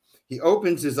hand. He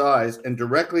opens his eyes, and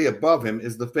directly above him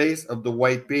is the face of the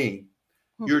white being.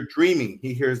 You're dreaming,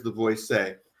 he hears the voice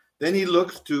say. Then he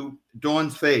looks to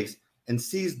Dawn's face and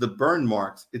sees the burn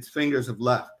marks its fingers have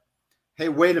left. Hey,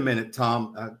 wait a minute,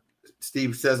 Tom,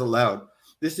 Steve says aloud.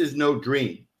 This is no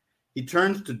dream. He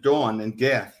turns to Dawn and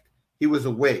gasps. He was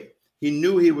awake. He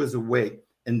knew he was awake,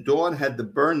 and Dawn had the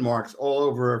burn marks all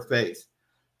over her face.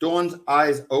 Dawn's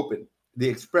eyes opened. The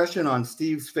expression on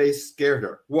Steve's face scared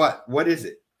her. What? What is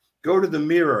it? Go to the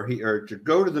mirror, he urged her.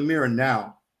 Go to the mirror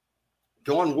now.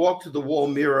 Dawn walked to the wall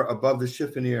mirror above the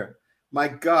chiffonier. My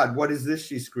God, what is this?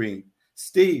 She screamed.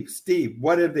 Steve,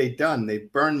 what have they done?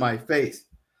 They've burned my face.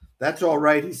 That's all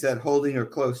right, he said, holding her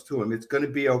close to him. It's going to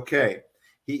be okay.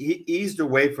 He eased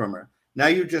away from her. Now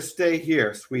you just stay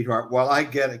here, sweetheart, while I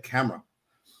get a camera.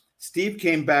 Steve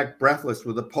came back breathless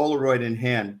with a Polaroid in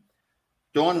hand.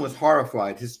 Dawn was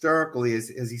horrified, hysterically, as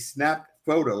he snapped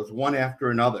photos one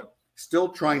after another, still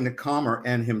trying to calm her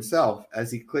and himself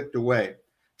as he clicked away.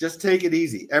 Just take it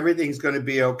easy. Everything's going to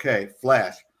be okay.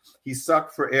 Flash. He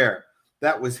sucked for air.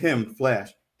 That was him,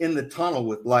 Flash. In the tunnel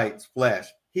with lights, Flash.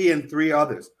 He and 3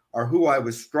 others are who I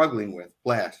was struggling with,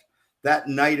 Flash. That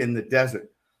night in the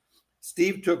desert.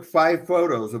 Steve took 5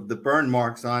 photos of the burn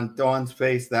marks on Dawn's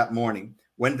face that morning.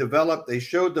 When developed, they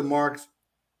showed the marks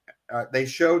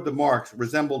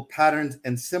resembled patterns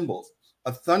and symbols.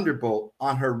 A thunderbolt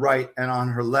on her right and on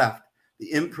her left,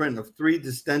 the imprint of 3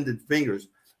 distended fingers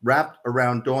wrapped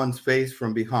around Dawn's face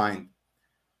from behind.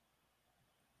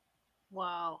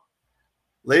 Wow.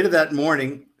 Later that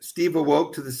morning, Steve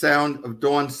awoke to the sound of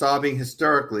Dawn sobbing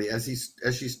hysterically as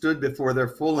she stood before their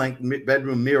full-length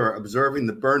bedroom mirror, observing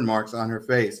the burn marks on her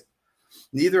face.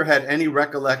 Neither had any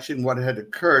recollection what had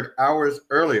occurred hours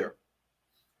earlier.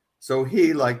 So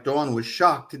he, like Dawn, was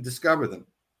shocked to discover them.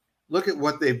 Look at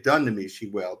what they've done to me, she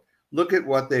wailed. Look at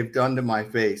what they've done to my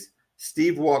face.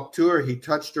 Steve walked to her. He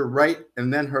touched her right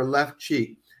and then her left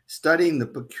cheek, studying the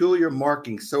peculiar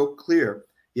markings so clear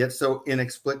yet so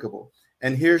inexplicable.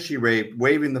 And here she raved,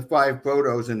 waving the 5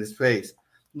 photos in his face.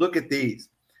 Look at these.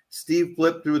 Steve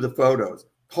flipped through the photos.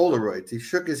 Polaroids. He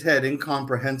shook his head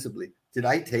incomprehensibly. Did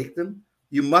I take them?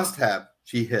 You must have,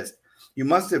 she hissed. You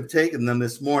must have taken them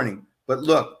this morning. But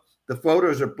look, the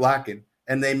photos are blackened,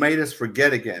 and they made us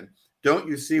forget again. Don't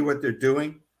you see what they're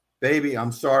doing? Baby,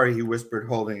 I'm sorry, he whispered,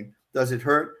 holding him. Does it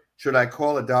hurt? Should I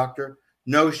call a doctor?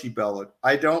 No, she bellowed.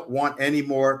 I don't want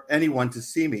anyone to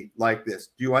see me like this.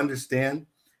 Do you understand?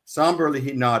 Somberly,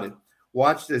 he nodded,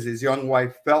 watched as his young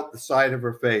wife felt the side of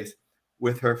her face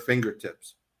with her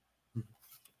fingertips.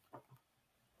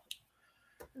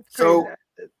 So,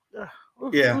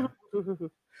 yeah.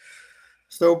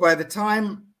 So by the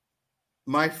time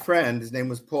my friend, his name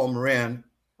was Paul Moran,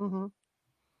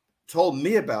 told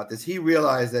me about this, he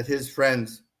realized that his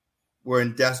friends were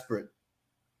in desperate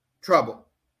trouble.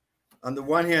 On the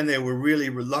one hand, they were really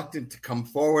reluctant to come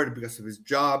forward because of his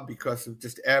job, because of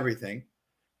just everything.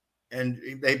 And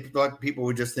they thought people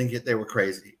would just think that they were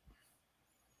crazy.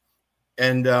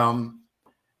 And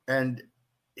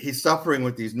he's suffering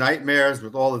with these nightmares,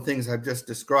 with all the things I've just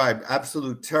described,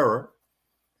 absolute terror.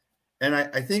 And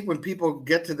I think when people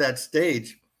get to that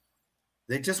stage,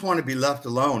 they just want to be left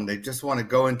alone. They just want to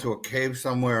go into a cave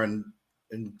somewhere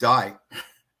and die.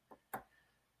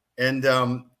 And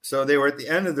so they were at the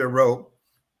end of their rope,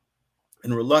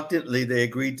 and reluctantly they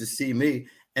agreed to see me.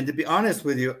 And to be honest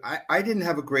with you, I didn't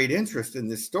have a great interest in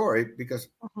this story because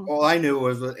all I knew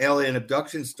was an alien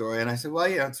abduction story. And I said, well,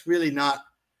 yeah, it's really not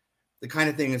the kind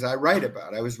of things I write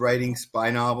about. I was writing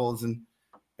spy novels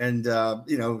and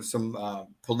some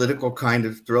political kind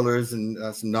of thrillers and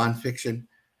some nonfiction.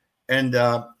 And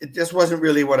it just wasn't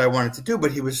really what I wanted to do.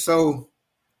 But he was so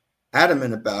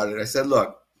adamant about it. I said,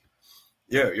 look,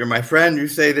 you're my friend. You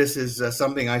say this is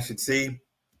something I should see.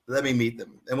 Let me meet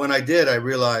them. And when I did, I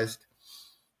realized,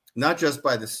 not just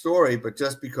by the story, but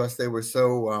just because they were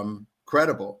so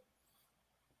credible,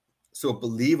 so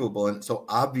believable, and so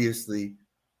obviously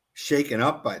shaken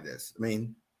up by this. I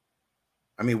mean,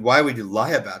 why would you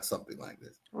lie about something like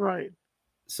this? Right.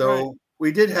 So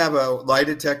we did have a lie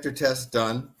detector test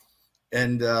done.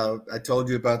 And I told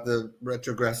you about the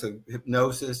retrogressive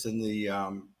hypnosis and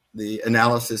the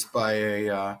analysis by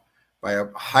a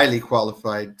highly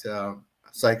qualified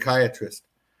psychiatrist.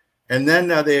 And then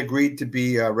they agreed to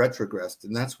be retrogressed.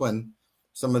 And that's when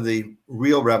some of the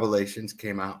real revelations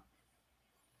came out.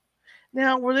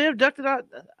 Now, were they abducted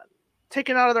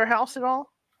taken out of their house at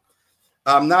all?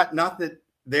 Not that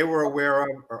they were aware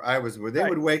of, or I was aware. They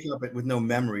would wake up with no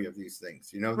memory of these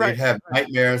things. They'd have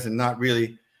nightmares and not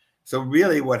really. So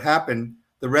really what happened,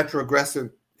 the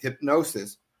retrogressive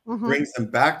hypnosis brings them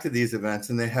back to these events,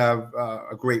 and they have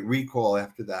a great recall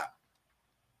after that.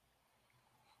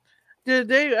 Did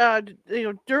they,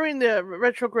 during the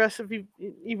retrogressive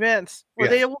events, were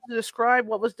they able to describe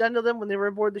what was done to them when they were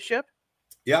aboard the ship?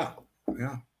 Yeah.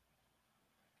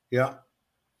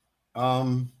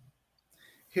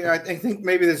 Here, I think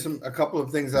maybe there's a couple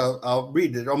of things I'll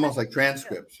read. It's almost like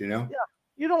transcripts, Yeah.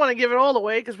 You don't want to give it all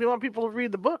away because we want people to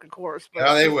read the book, of course. But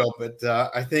yeah, they will. But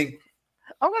I think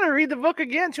I'm going to read the book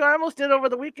again too. I almost did over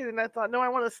the weekend, and I thought, no, I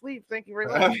want to sleep. Thank you very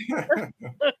much.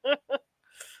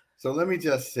 So let me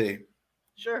just see.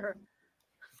 Sure.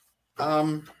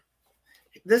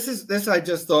 This I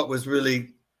just thought was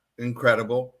really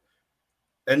incredible.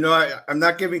 And no, I'm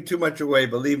not giving too much away,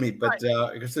 believe me, but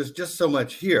because there's just so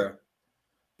much here.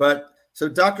 But so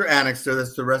Dr. Annixter,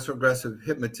 that's the retrogressive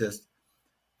hypnotist,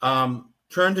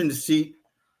 turned in the seat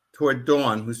toward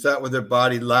Dawn, who sat with her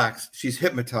body lax. She's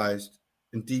hypnotized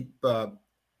in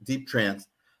deep trance,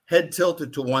 head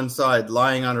tilted to one side,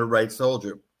 lying on her right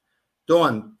shoulder.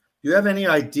 Dawn, do you have any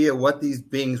idea what these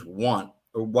beings want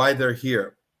or why they're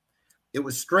here? It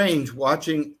was strange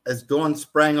watching as Dawn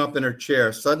sprang up in her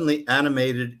chair, suddenly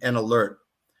animated and alert.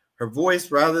 Her voice,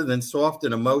 rather than soft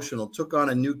and emotional, took on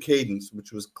a new cadence,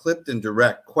 which was clipped and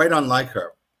direct, quite unlike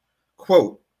her.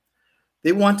 Quote,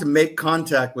 they want to make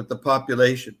contact with the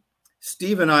population.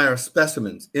 Steve and I are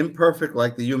specimens, imperfect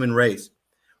like the human race.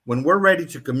 When we're ready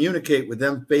to communicate with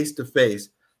them face to face,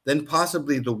 then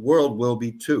possibly the world will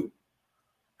be too.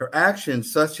 Her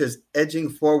actions, such as edging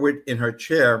forward in her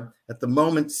chair, at the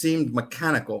moment seemed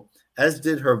mechanical, as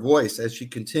did her voice as she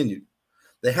continued.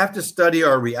 They have to study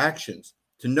our reactions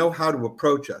to know how to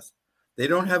approach us. They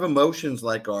don't have emotions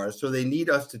like ours, so they need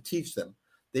us to teach them.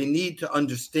 They need to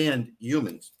understand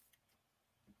humans.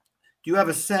 Do you have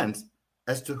a sense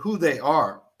as to who they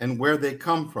are and where they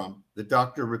come from? The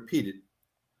doctor repeated.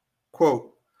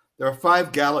 Quote, there are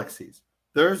 5 galaxies.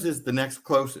 Theirs is the next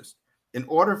closest. In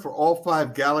order for all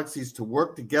 5 galaxies to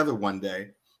work together one day,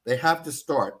 they have to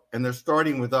start, and they're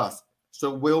starting with us,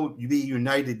 so we'll be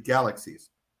united galaxies.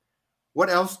 What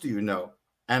else do you know?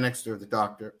 Annixter, the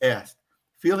doctor, asked,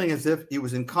 feeling as if he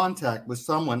was in contact with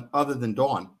someone other than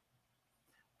Dawn.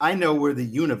 I know where the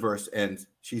universe ends,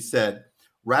 she said,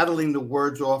 rattling the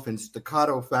words off in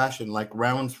staccato fashion like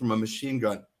rounds from a machine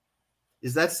gun.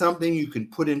 Is that something you can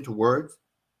put into words?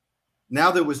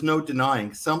 Now there was no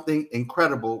denying something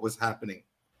incredible was happening.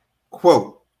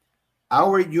 Quote,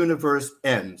 our universe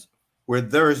ends where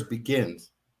theirs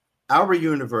begins. Our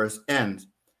universe ends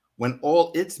when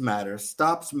all its matter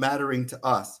stops mattering to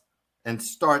us and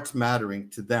starts mattering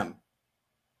to them.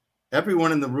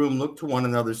 Everyone in the room looked to one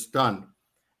another stunned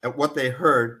at what they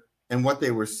heard and what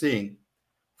they were seeing.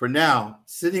 For now,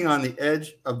 sitting on the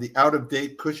edge of the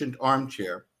out-of-date cushioned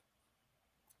armchair,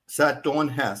 sat Dawn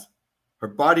Hess, her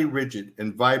body rigid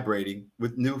and vibrating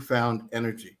with newfound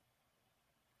energy.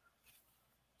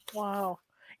 Wow.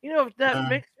 That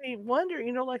makes me wonder,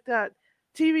 like that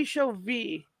TV show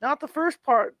V, not the first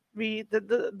part V,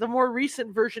 the more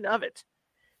recent version of it.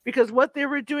 Because what they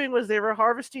were doing was they were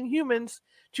harvesting humans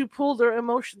to pull their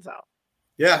emotions out.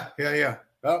 Yeah.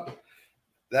 Well,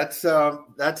 that's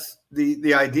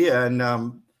the idea.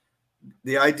 And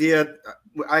the idea,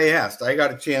 I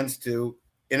got a chance to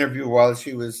interview while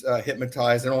she was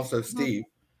hypnotized, and also Steve.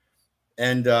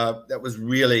 And that was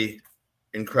really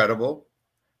incredible.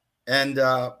 And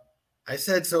I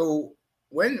said, so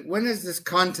when is this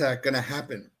contact going to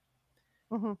happen?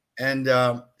 Mm-hmm.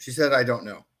 And she said, I don't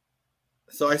know.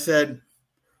 So I said,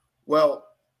 well,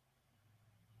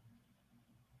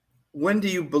 when do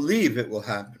you believe it will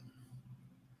happen?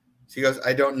 She goes,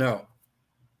 I don't know.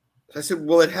 So I said,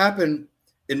 will it happen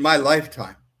in my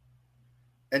lifetime?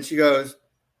 And she goes,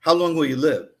 how long will you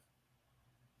live?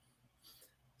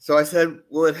 So I said,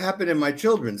 will it happen in my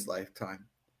children's lifetime?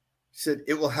 She said,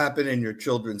 it will happen in your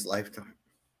children's lifetime.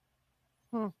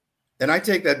 Hmm. And I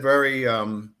take that very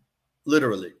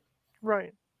literally.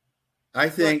 Right. I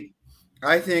think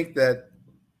that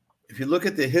if you look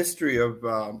at the history of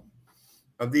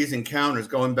these encounters,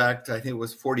 going back to, I think it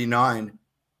was 1949,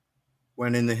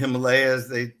 when in the Himalayas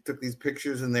they took these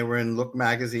pictures and they were in Look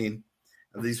magazine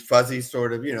of these fuzzy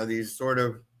sort of, these sort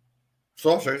of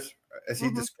saucers, as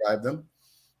he described them.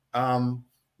 9,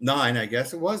 I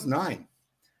guess it was 9,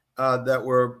 that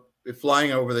were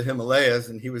flying over the Himalayas,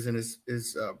 and he was in his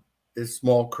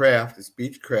small craft, his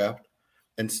beach craft,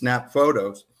 and snapped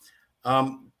photos.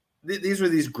 These were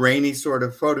these grainy sort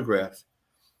of photographs.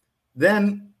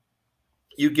 Then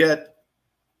you get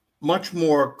much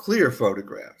more clear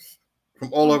photographs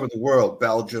from all over the world: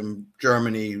 Belgium,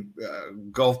 Germany,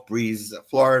 Gulf breeze,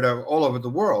 Florida, all over the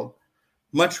world.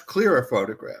 Much clearer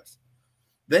photographs.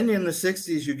 Then in the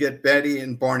 60s, you get Betty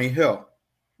and Barney Hill.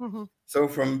 Mm-hmm. So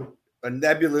from a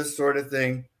nebulous sort of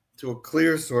thing to a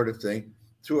clear sort of thing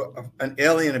to an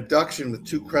alien abduction with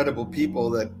 2 credible people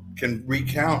that can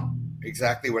recount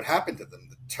exactly what happened to them,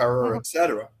 the terror,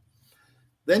 etc.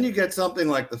 Then you get something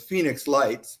like the Phoenix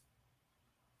Lights,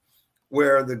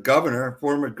 where the governor,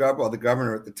 the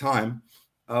governor at the time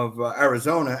of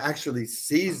Arizona, actually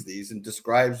sees these and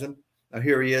describes them. Now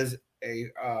here he is,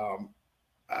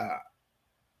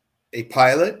 a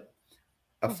pilot,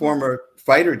 a former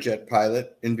fighter jet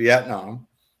pilot in Vietnam,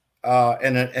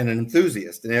 and an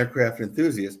enthusiast, an aircraft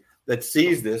enthusiast, that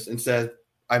sees this and says,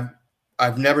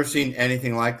 I've never seen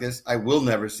anything like this. I will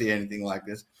never see anything like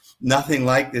this. Nothing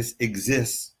like this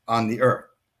exists on the earth.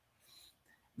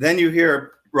 Then you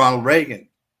hear Ronald Reagan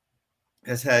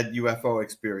has had UFO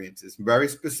experiences, very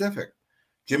specific.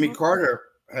 Jimmy Carter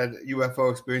had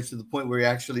UFO experience to the point where he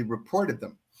actually reported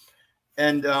them.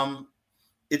 And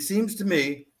it seems to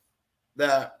me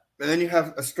that, and then you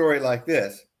have a story like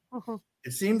this.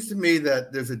 It seems to me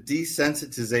that there's a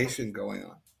desensitization going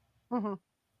on.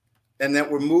 And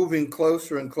that we're moving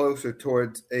closer and closer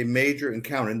towards a major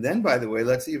encounter. And then, by the way,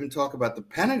 let's even talk about the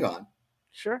Pentagon.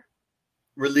 Sure.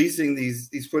 Releasing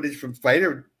these footage from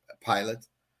fighter pilots.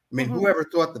 I mean, whoever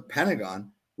thought the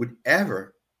Pentagon would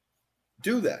ever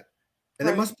do that? And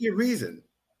there must be a reason.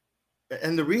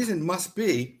 And the reason must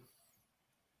be,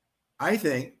 I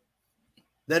think,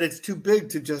 that it's too big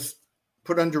to just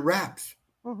put under wraps.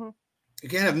 You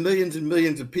can't have millions and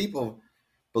millions of people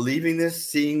believing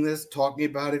this, seeing this, talking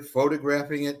about it,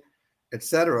 photographing it,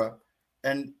 etc.,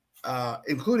 and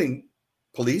including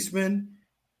policemen,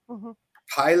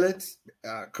 pilots,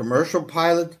 commercial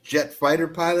pilots, jet fighter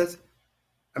pilots.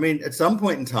 I mean, at some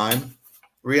point in time,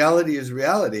 reality is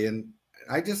reality, and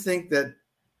I just think that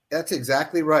that's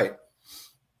exactly right.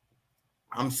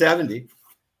 I'm 70,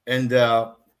 and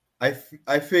I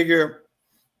figure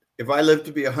if I live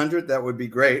to be 100, that would be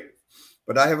great.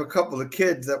 But I have a couple of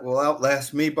kids that will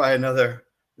outlast me by another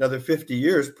 50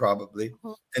 years probably.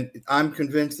 And I'm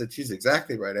convinced that she's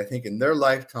exactly right. I think in their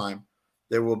lifetime,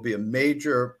 there will be a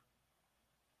major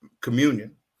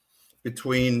communion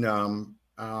between an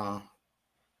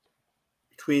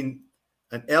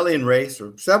alien race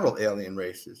or several alien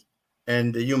races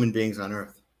and the human beings on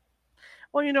Earth.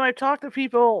 Well, I've talked to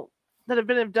people that have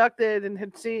been abducted and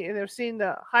have seen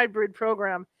the hybrid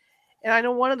program. And I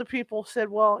know one of the people said,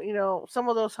 well, some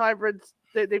of those hybrids,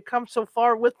 they've come so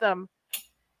far with them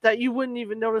that you wouldn't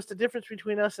even notice the difference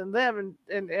between us and them.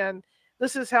 And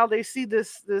this is how they see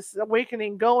this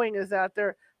awakening going, is that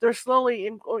they're slowly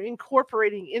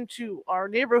incorporating into our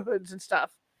neighborhoods and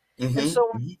stuff. And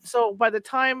so by the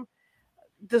time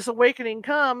this awakening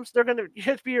comes, they're going to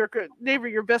be your neighbor,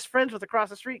 your best friends with across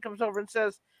the street, comes over and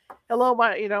says, hello,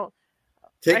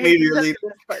 take me to your leader.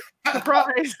 But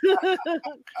surprise.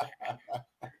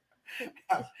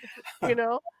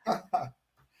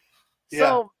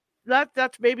 So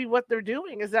that's maybe what they're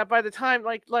doing, is that by the time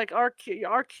like our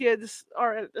kids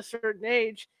are at a certain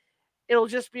age, it'll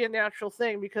just be a natural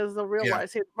thing, because they'll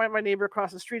realize, hey, my neighbor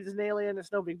across the street is an alien,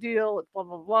 it's no big deal, it's blah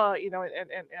blah blah,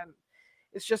 and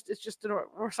it's just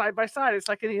we're side by side. It's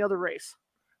like any other race.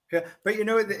 Yeah, but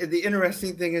the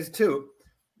interesting thing is too,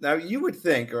 now you would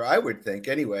think, or I would think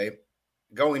anyway,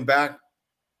 going back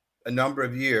a number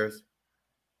of years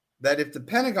that if the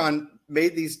Pentagon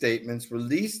made these statements,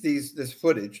 released this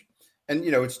footage, and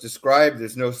it's described,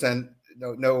 there's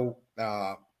no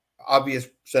obvious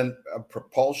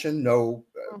propulsion, no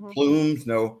plumes,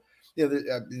 no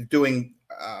doing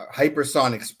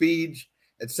hypersonic speeds,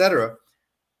 etc.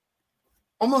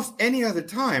 Almost any other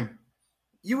time,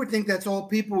 you would think that's all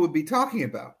people would be talking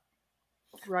about.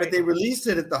 Right. But they released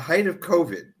it at the height of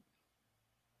COVID,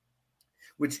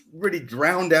 which really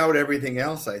drowned out everything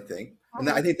else, I think. And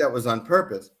I think that was on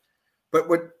purpose. But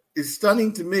what is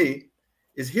stunning to me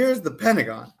is here's the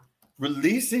Pentagon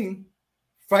releasing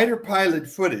fighter pilot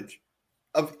footage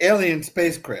of alien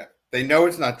spacecraft. They know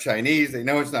it's not Chinese. They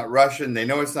know it's not Russian. They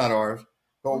know it's not ours.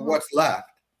 But what's left?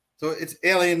 So it's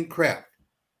alien craft.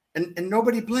 And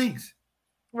nobody blinks.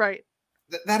 Right.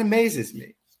 That amazes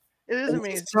me. It is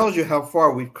amazing. It tells you how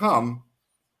far we've come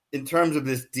in terms of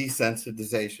this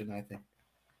desensitization, I think.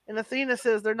 And Athena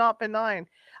says they're not benign.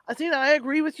 Athena, I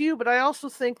agree with you, but I also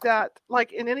think that,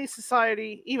 like in any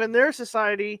society, even their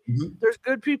society, there's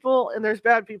good people and there's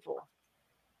bad people.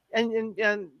 And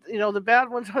the bad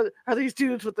ones are these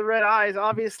dudes with the red eyes,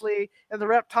 obviously, and the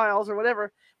reptiles or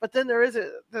whatever. But then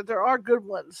there are good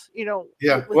ones,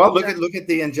 Yeah. Well, look at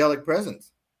the angelic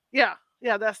presence. Yeah.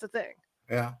 Yeah. That's the thing.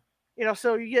 Yeah.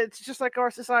 So it's just like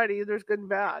our society. There's good and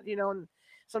bad, and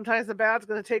sometimes the bad's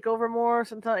going to take over more.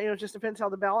 Sometimes, it just depends how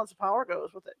the balance of power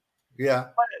goes with it. Yeah.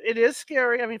 But it is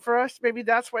scary. I mean, for us, maybe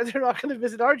that's why they're not going to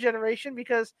visit our generation,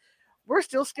 because we're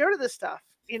still scared of this stuff.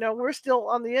 We're still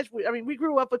on the edge. We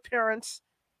grew up with parents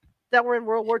that were in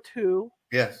World War II.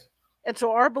 Yes. And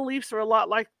so our beliefs are a lot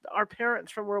like our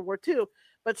parents from World War II.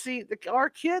 But see, our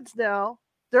kids now,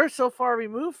 they're so far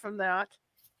removed from that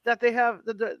they have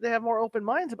more open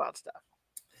minds about stuff.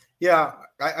 Yeah,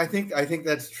 I think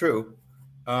that's true.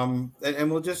 And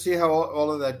we'll just see how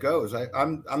all of that goes.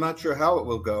 I'm not sure how it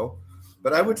will go,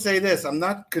 but I would say this: I'm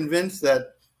not convinced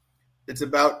that it's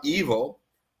about evil,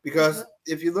 because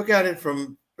if you look at it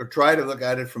or try to look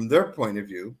at it from their point of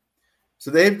view,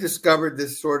 so they've discovered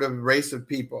this sort of race of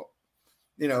people.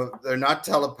 They're not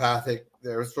telepathic;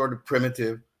 they're sort of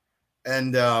primitive,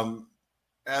 and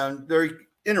they're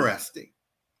interesting.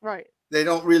 Right. They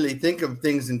don't really think of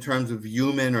things in terms of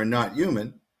human or not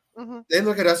human. They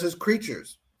look at us as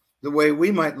creatures, the way we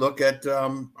might look at,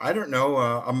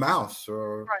 a mouse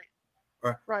or.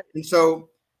 Right. And so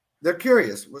they're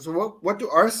curious. So what do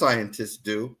our scientists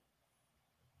do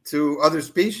to other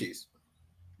species?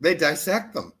 They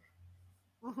dissect them.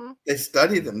 They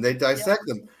study them. They dissect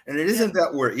them. And it isn't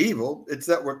that we're evil. It's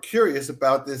that we're curious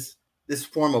about this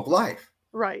form of life.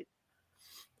 Right.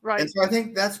 Right. And so I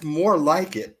think that's more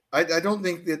like it. I don't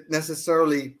think that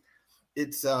necessarily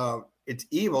it's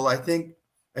evil. I think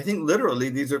literally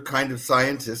these are kind of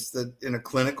scientists that in a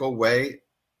clinical way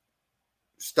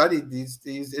studied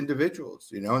these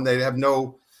individuals, and they have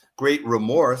no great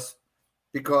remorse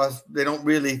because they don't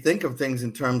really think of things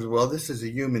in terms of, well, this is a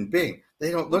human being. They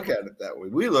don't look at it that way.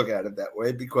 We look at it that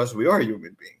way because we are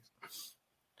human beings.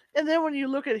 And then when you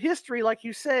look at history, like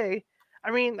you say,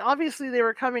 obviously they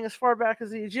were coming as far back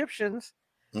as the Egyptians,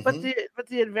 but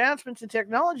the advancements in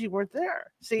technology weren't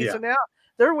there. See, so now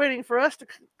they're waiting for us to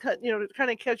kind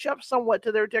of catch up somewhat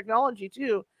to their technology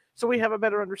too, so we have a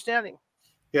better understanding.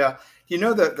 Yeah,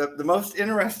 the most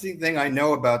interesting thing I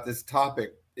know about this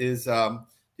topic is,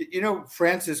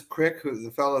 Francis Crick, who's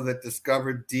the fellow that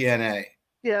discovered DNA.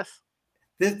 Yes.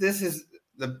 This is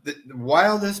the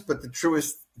wildest but the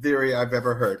truest theory I've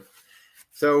ever heard.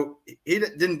 So he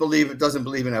doesn't believe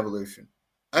in evolution.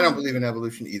 I don't believe in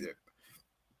evolution either.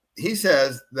 He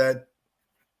says that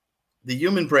the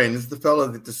human brain is the fellow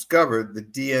that discovered the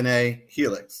DNA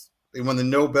helix. They won the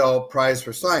Nobel Prize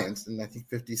for Science in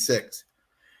 1956.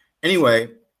 Anyway,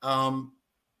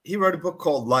 he wrote a book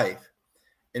called Life.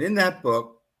 And in that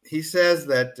book, he says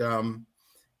that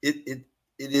it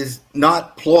is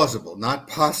not plausible, not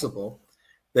possible,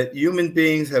 that human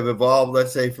beings have evolved,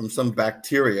 let's say, from some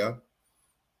bacteria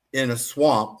in a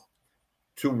swamp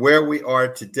to where we are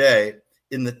today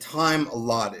in the time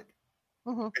allotted.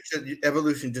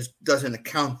 Evolution just doesn't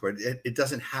account for it. It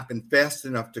doesn't happen fast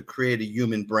enough to create a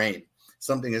human brain,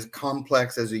 something as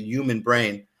complex as a human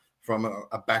brain from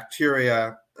a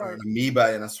bacteria or an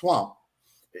amoeba in a swamp.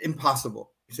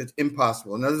 Impossible. He said it's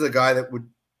impossible. And this is a guy that would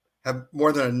have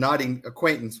more than a nodding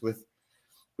acquaintance with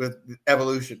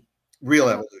evolution, real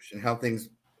evolution, how things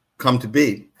come to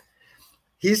be.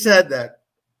 He said that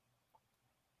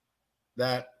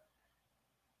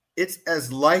it's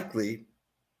as likely,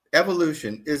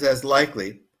 evolution is as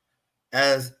likely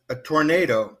as a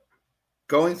tornado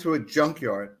going through a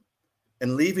junkyard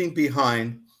and leaving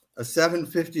behind a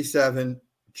 757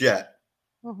 jet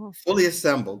fully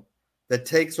assembled, that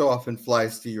takes off and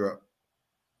flies to Europe.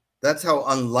 That's how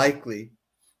unlikely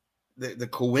the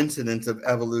coincidence of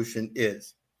evolution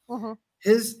is.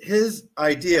 His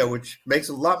idea, which makes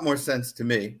a lot more sense to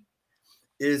me,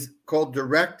 is called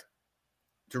directed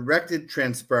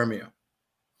transpermia.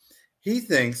 He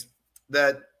thinks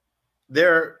that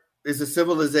there is a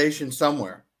civilization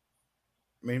somewhere,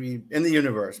 maybe in the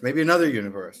universe, maybe another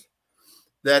universe,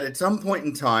 that at some point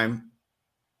in time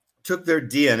took their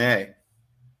DNA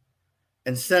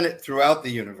and sent it throughout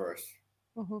the universe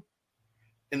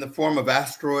in the form of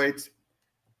asteroids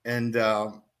and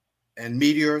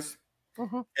meteors,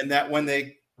 and that when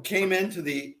they came into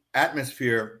the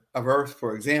atmosphere of Earth,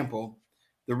 for example,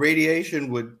 the radiation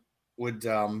would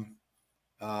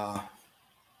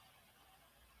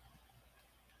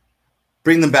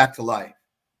bring them back to life,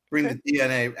 bring the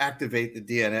DNA, activate the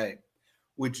DNA,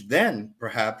 which then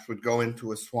perhaps would go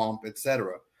into a swamp,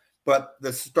 etc. But the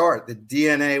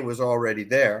DNA was already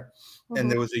there, and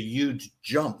there was a huge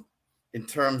jump in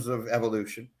terms of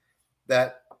evolution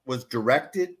that was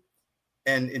directed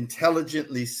and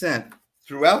intelligently sent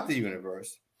throughout the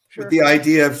universe with the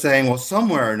idea of saying, well,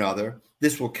 somewhere or another,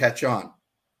 this will catch on.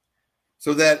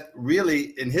 So that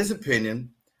really, in his opinion,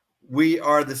 we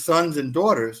are the sons and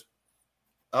daughters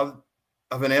of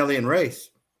an alien race.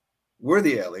 We're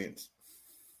the aliens.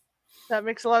 That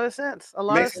makes a lot of sense. A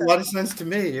lot of sense to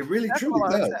me. It really truly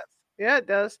does. Yeah, it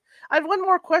does. I have one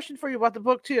more question for you about the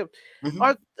book too.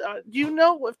 Do you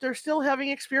know if they're still having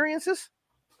experiences?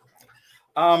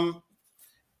 I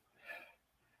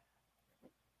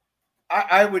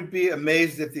would be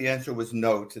amazed if the answer was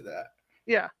no to that.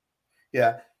 Yeah.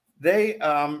 They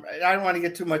I don't want to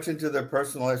get too much into their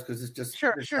personal lives because it's just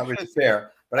not really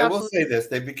fair. But absolutely. I will say this: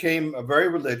 they became very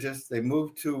religious. They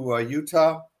moved to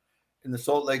Utah, in the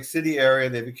Salt Lake City area.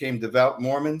 They became devout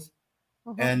Mormons,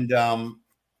 and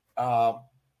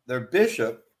their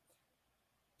bishop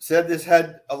said this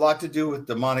had a lot to do with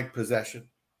demonic possession.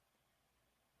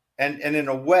 And in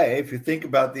a way, if you think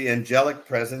about the angelic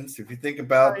presence, if you think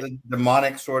about the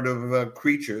demonic sort of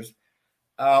creatures,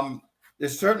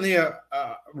 there's certainly a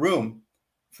room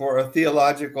for a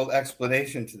theological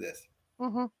explanation to this.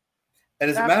 And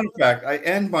as a matter of fact, I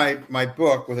end my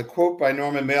book with a quote by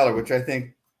Norman Mailer, which I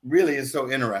think really is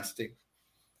so interesting.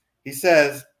 He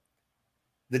says,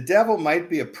 "The devil might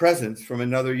be a presence from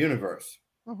another universe.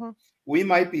 We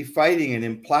might be fighting an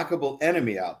implacable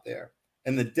enemy out there,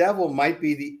 and the devil might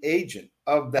be the agent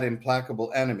of that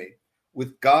implacable enemy,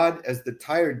 with God as the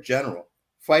tired general,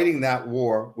 fighting that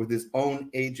war with his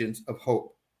own agents of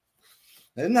hope."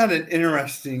 Isn't that an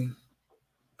interesting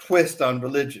twist on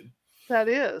religion? That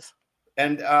is.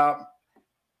 And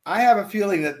I have a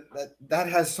feeling that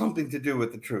has something to do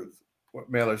with the truth, what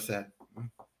Mailer said.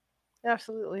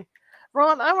 Absolutely.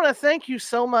 Ron, I want to thank you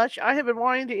so much. I have been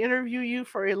wanting to interview you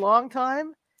for a long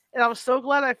time, and I'm so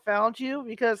glad I found you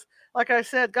because, like I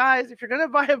said, guys, if you're going to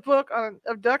buy a book on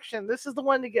abduction, this is the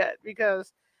one to get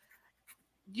because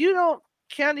you don't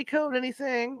candy code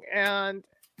anything. And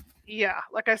yeah,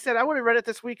 like I said, I would have read it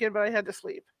this weekend, but I had to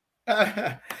sleep.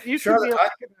 Charlotte,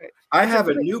 I have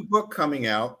a new book coming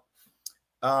out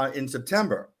in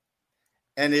September,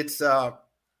 and it's do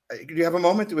you have a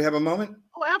moment? Do we have a moment?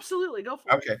 Oh, absolutely. Go for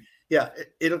it. Okay. Yeah,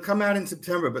 it'll come out in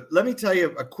September, but let me tell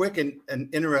you a quick and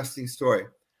interesting story.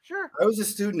 Sure. I was a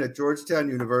student at Georgetown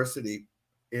University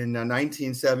in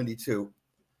 1972,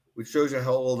 which shows you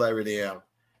how old I really am.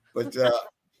 But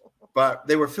but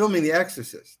they were filming The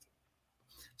Exorcist.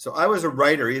 So I was a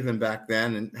writer even back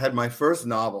then and had my first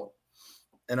novel.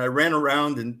 And I ran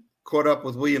around and caught up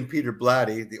with William Peter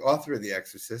Blatty, the author of The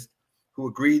Exorcist, who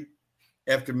agreed,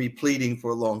 after me pleading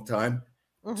for a long time,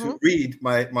 to read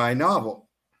my novel.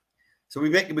 So we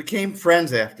became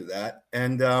friends after that.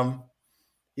 And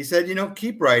he said,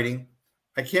 keep writing.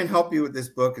 I can't help you with this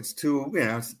book. It's too,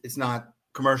 it's not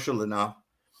commercial enough,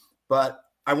 but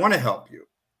I want to help you.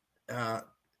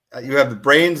 You have the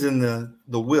brains and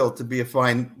the will to be a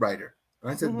fine writer.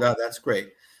 And I said, no, that's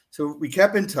great. So we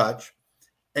kept in touch.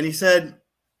 And he said,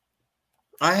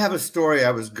 I have a story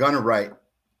I was going to write,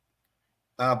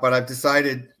 but I've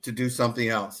decided to do something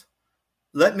else.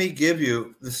 Let me give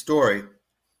you the story.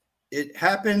 It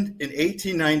happened in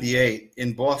 1898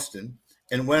 in Boston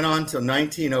and went on till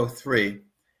 1903.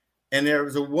 And there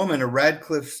was a woman, a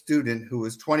Radcliffe student who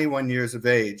was 21 years of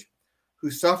age,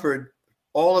 who suffered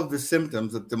all of the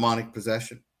symptoms of demonic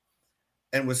possession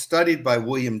and was studied by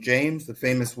William James, the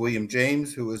famous William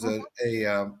James, who was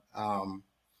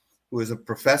a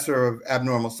professor of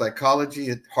abnormal psychology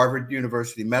at Harvard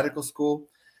University Medical School,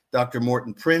 Dr.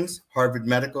 Morton Prince, Harvard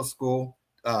Medical School,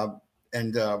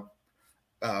 and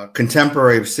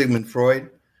contemporary of Sigmund Freud.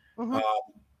 Mm-hmm.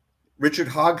 Richard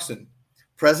Hodgson,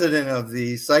 president of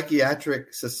the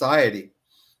Psychiatric Society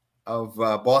of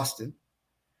Boston,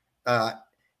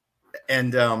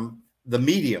 and the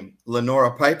medium,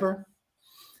 Lenora Piper.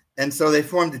 And so they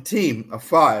formed a team of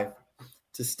 5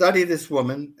 to study this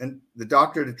woman and the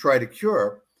doctor to try to cure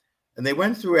her. And they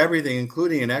went through everything,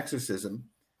 including an exorcism.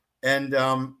 And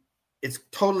it's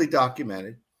totally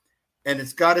documented. And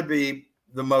it's got to be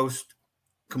the most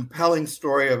compelling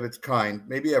story of its kind,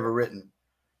 maybe ever written.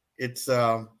 It's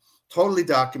totally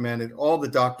documented, all the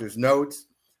doctor's notes,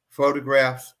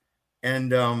 photographs,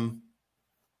 and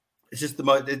it's just the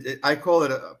most, I call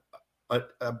it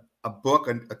a book,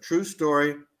 a true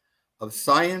story of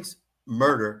science,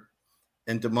 murder,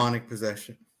 and demonic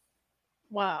possession.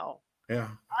 Wow. Yeah.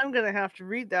 I'm going to have to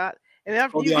read that. And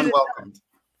after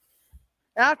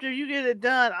you get it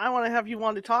done, I want to have you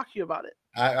on to talk to you about it.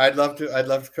 I'd love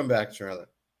to come back, Charlotte.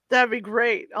 That'd be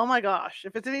great. Oh my gosh.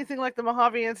 If it's anything like the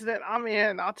Mojave incident, I'm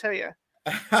in, I'll tell you.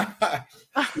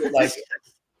 You'll like it.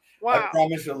 Wow. I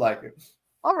promise you'll like it.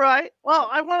 All right. Well,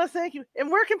 I want to thank you. And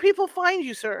where can people find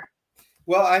you, sir?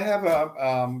 Well, I have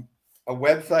a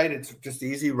website. It's just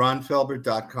easy,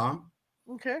 ronfelbert.com.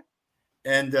 Okay.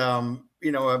 And,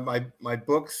 my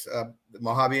books, the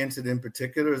Mojave Incident in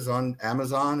particular, is on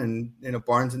Amazon and,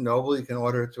 Barnes & Noble. You can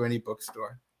order it through any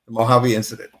bookstore. The Mojave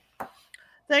Incident.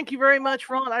 Thank you very much,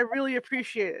 Ron. I really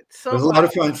appreciate it. It was a lot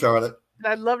of fun, Charlotte.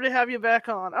 And I'd love to have you back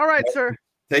on. All right, sir.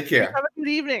 Take care. Have a good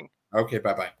evening. Okay,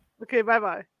 bye-bye. Okay,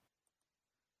 bye-bye.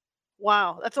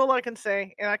 Wow, that's all I can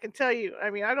say. And I can tell you, I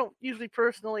mean, I don't usually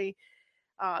personally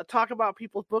talk about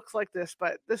people's books like this,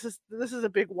 but this is a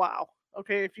big wow.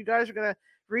 Okay, if you guys are going to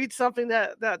read something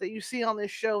that you see on this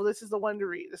show, this is the one to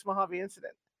read, this Mojave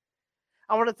Incident.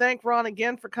 I want to thank Ron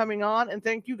again for coming on, and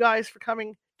thank you guys for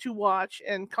coming to watch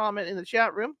and comment in the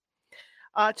chat room.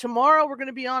 Tomorrow we're going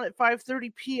to be on at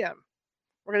 5:30 p.m.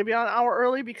 We're going to be on an hour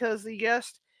early because the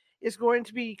guest is going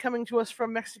to be coming to us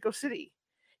from Mexico City.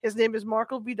 His name is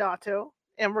Marco Vidato,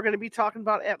 and we're going to be talking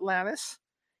about Atlantis.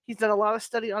 He's done a lot of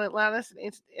study on Atlantis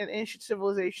and ancient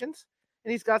civilizations,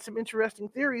 and he's got some interesting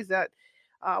theories that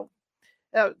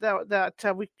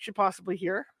we should possibly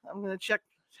hear. I'm going to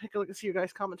take a look and see your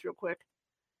guys' comments real quick.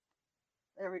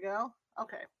 There we go.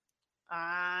 Okay.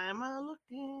 I'm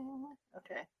looking.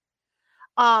 Okay.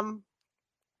 Hang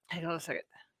on a second.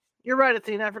 You're right,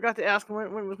 Athena. I forgot to ask him when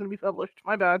it was going to be published.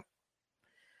 My bad.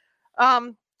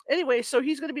 Anyway, so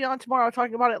he's going to be on tomorrow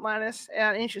talking about Atlantis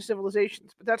and ancient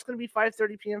civilizations, but that's going to be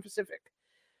 5:30 p.m. Pacific.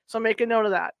 So make a note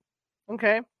of that.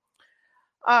 Okay.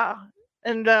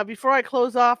 And before I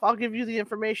close off, I'll give you the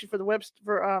information for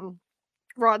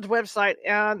Rod's website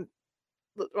and,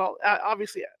 well,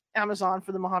 obviously Amazon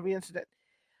for the Mojave Incident.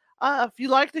 If you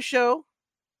like the show,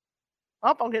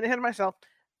 I'm getting ahead of myself.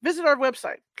 Visit our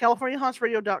website,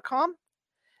 CaliforniaHauntsRadio.com.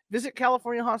 Visit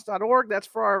CaliforniaHaunts.org. That's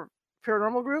for our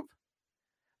paranormal group.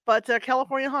 But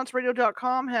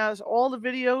CaliforniaHauntsRadio.com has all the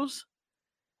videos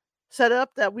set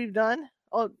up that we've done,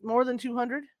 more than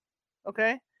 200.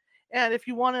 Okay. And if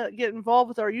you want to get involved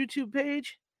with our YouTube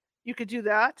page, you could do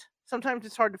that. Sometimes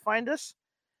it's hard to find us.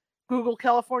 Google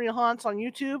California Haunts on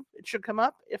YouTube. It should come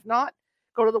up. If not,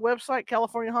 go to the website,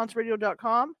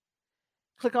 CaliforniaHauntsRadio.com.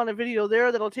 Click on a video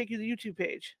there. That'll take you to the YouTube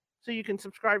page. So you can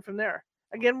subscribe from there.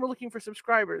 Again, we're looking for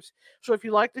subscribers. So if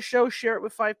you like the show, share it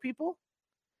with 5 people.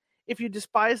 If you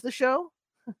despise the show,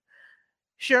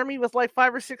 share me with like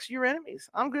 5 or 6 of your enemies.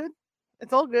 I'm good.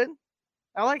 It's all good.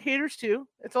 I like haters too.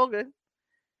 It's all good.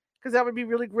 Because that would be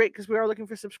really great because we are looking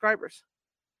for subscribers.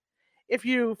 If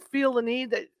you feel the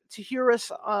need to hear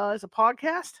us as a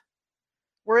podcast,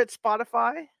 we're at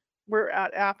Spotify. We're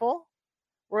at Apple.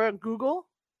 We're at Google.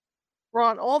 We're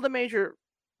on all the major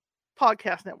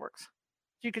podcast networks.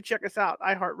 You can check us out.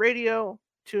 iHeartRadio,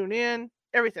 TuneIn,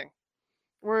 everything.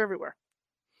 We're everywhere.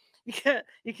 You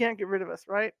can't get rid of us,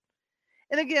 right?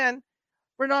 And again,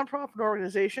 we're a nonprofit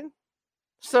organization.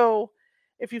 So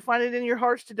if you find it in your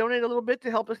hearts to donate a little bit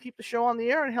to help us keep the show on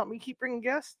the air and help me keep bringing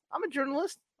guests, I'm a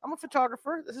journalist. I'm a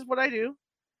photographer. This is what I do.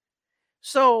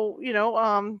 So,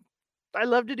 I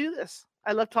love to do this.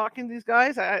 I love talking to these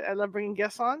guys. I love bringing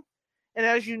guests on. And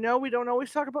as you know, we don't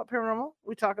always talk about paranormal.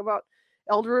 We talk about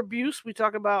elder abuse. We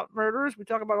talk about murders. We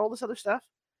talk about all this other stuff.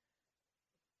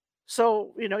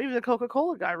 So, even the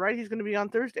Coca-Cola guy, right? He's going to be on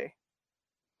Thursday.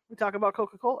 We talk about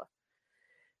Coca-Cola.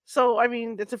 So, I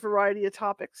mean, it's a variety of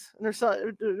topics. And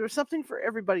there's something for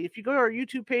everybody. If you go to our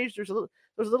YouTube page, there's a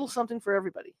little something for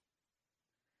everybody.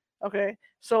 Okay?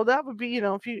 So that would be,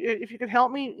 if you could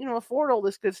help me, afford all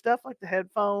this good stuff, like the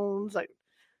headphones, like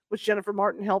which Jennifer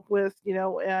Martin helped with,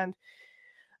 and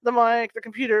the mic, the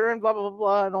computer, and blah, blah, blah,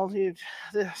 blah, and all the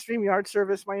StreamYard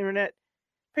service, my internet.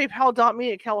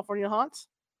 PayPal.me at California Haunts.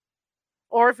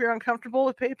 Or if you're uncomfortable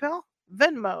with PayPal,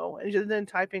 Venmo, and then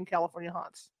type in California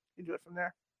Haunts. You do it from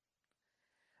there.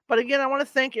 But again, I want to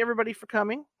thank everybody for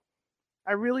coming.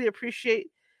 I really appreciate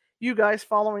you guys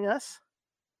following us.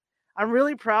 I'm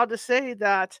really proud to say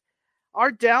that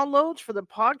our downloads for the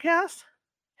podcast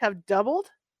have doubled.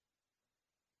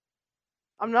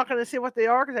 I'm not going to say what they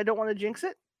are because I don't want to jinx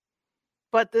it.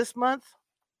 But this month,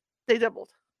 they doubled.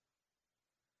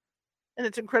 And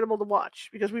it's incredible to watch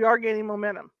because we are gaining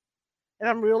momentum. And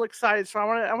I'm real excited. So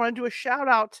I want to do a shout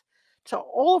out to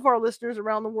all of our listeners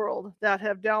around the world that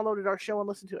have downloaded our show and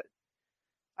listened to it.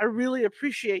 I really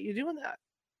appreciate you doing that.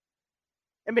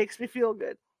 It makes me feel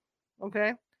good.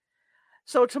 Okay?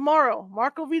 So tomorrow,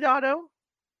 Marco Vidato,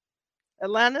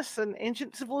 Atlantis and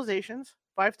Ancient Civilizations,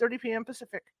 5:30 p.m.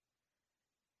 Pacific.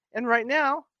 And right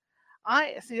now,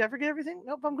 I forget everything?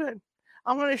 Nope, I'm good.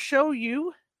 I'm going to show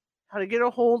you how to get a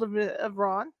hold of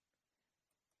Ron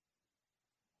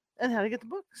and how to get the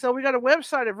book. So we got a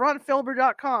website of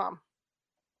ronfelber.com.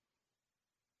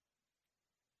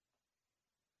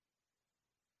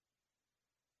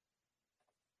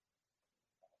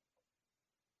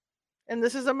 And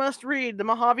this is a must read, The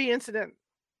Mojave Incident.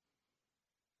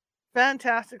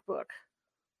 Fantastic book.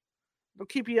 It'll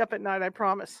keep you up at night, I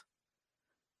promise.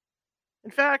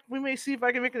 In fact, we may see if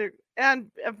I can make it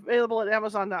available at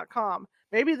Amazon.com.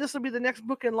 Maybe this will be the next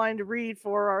book in line to read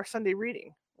for our Sunday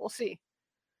reading. We'll see.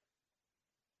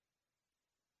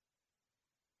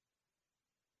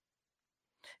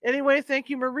 Anyway, thank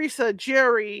you, Marisa,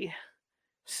 Jerry,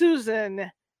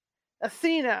 Susan,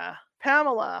 Athena,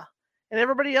 Pamela, and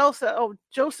everybody else.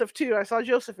 Joseph, too. I saw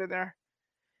Joseph in there.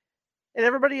 And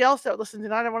everybody else that listened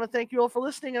tonight, I want to thank you all for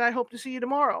listening, and I hope to see you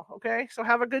tomorrow. Okay? So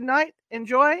have a good night.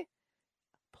 Enjoy.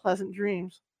 Pleasant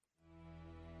dreams.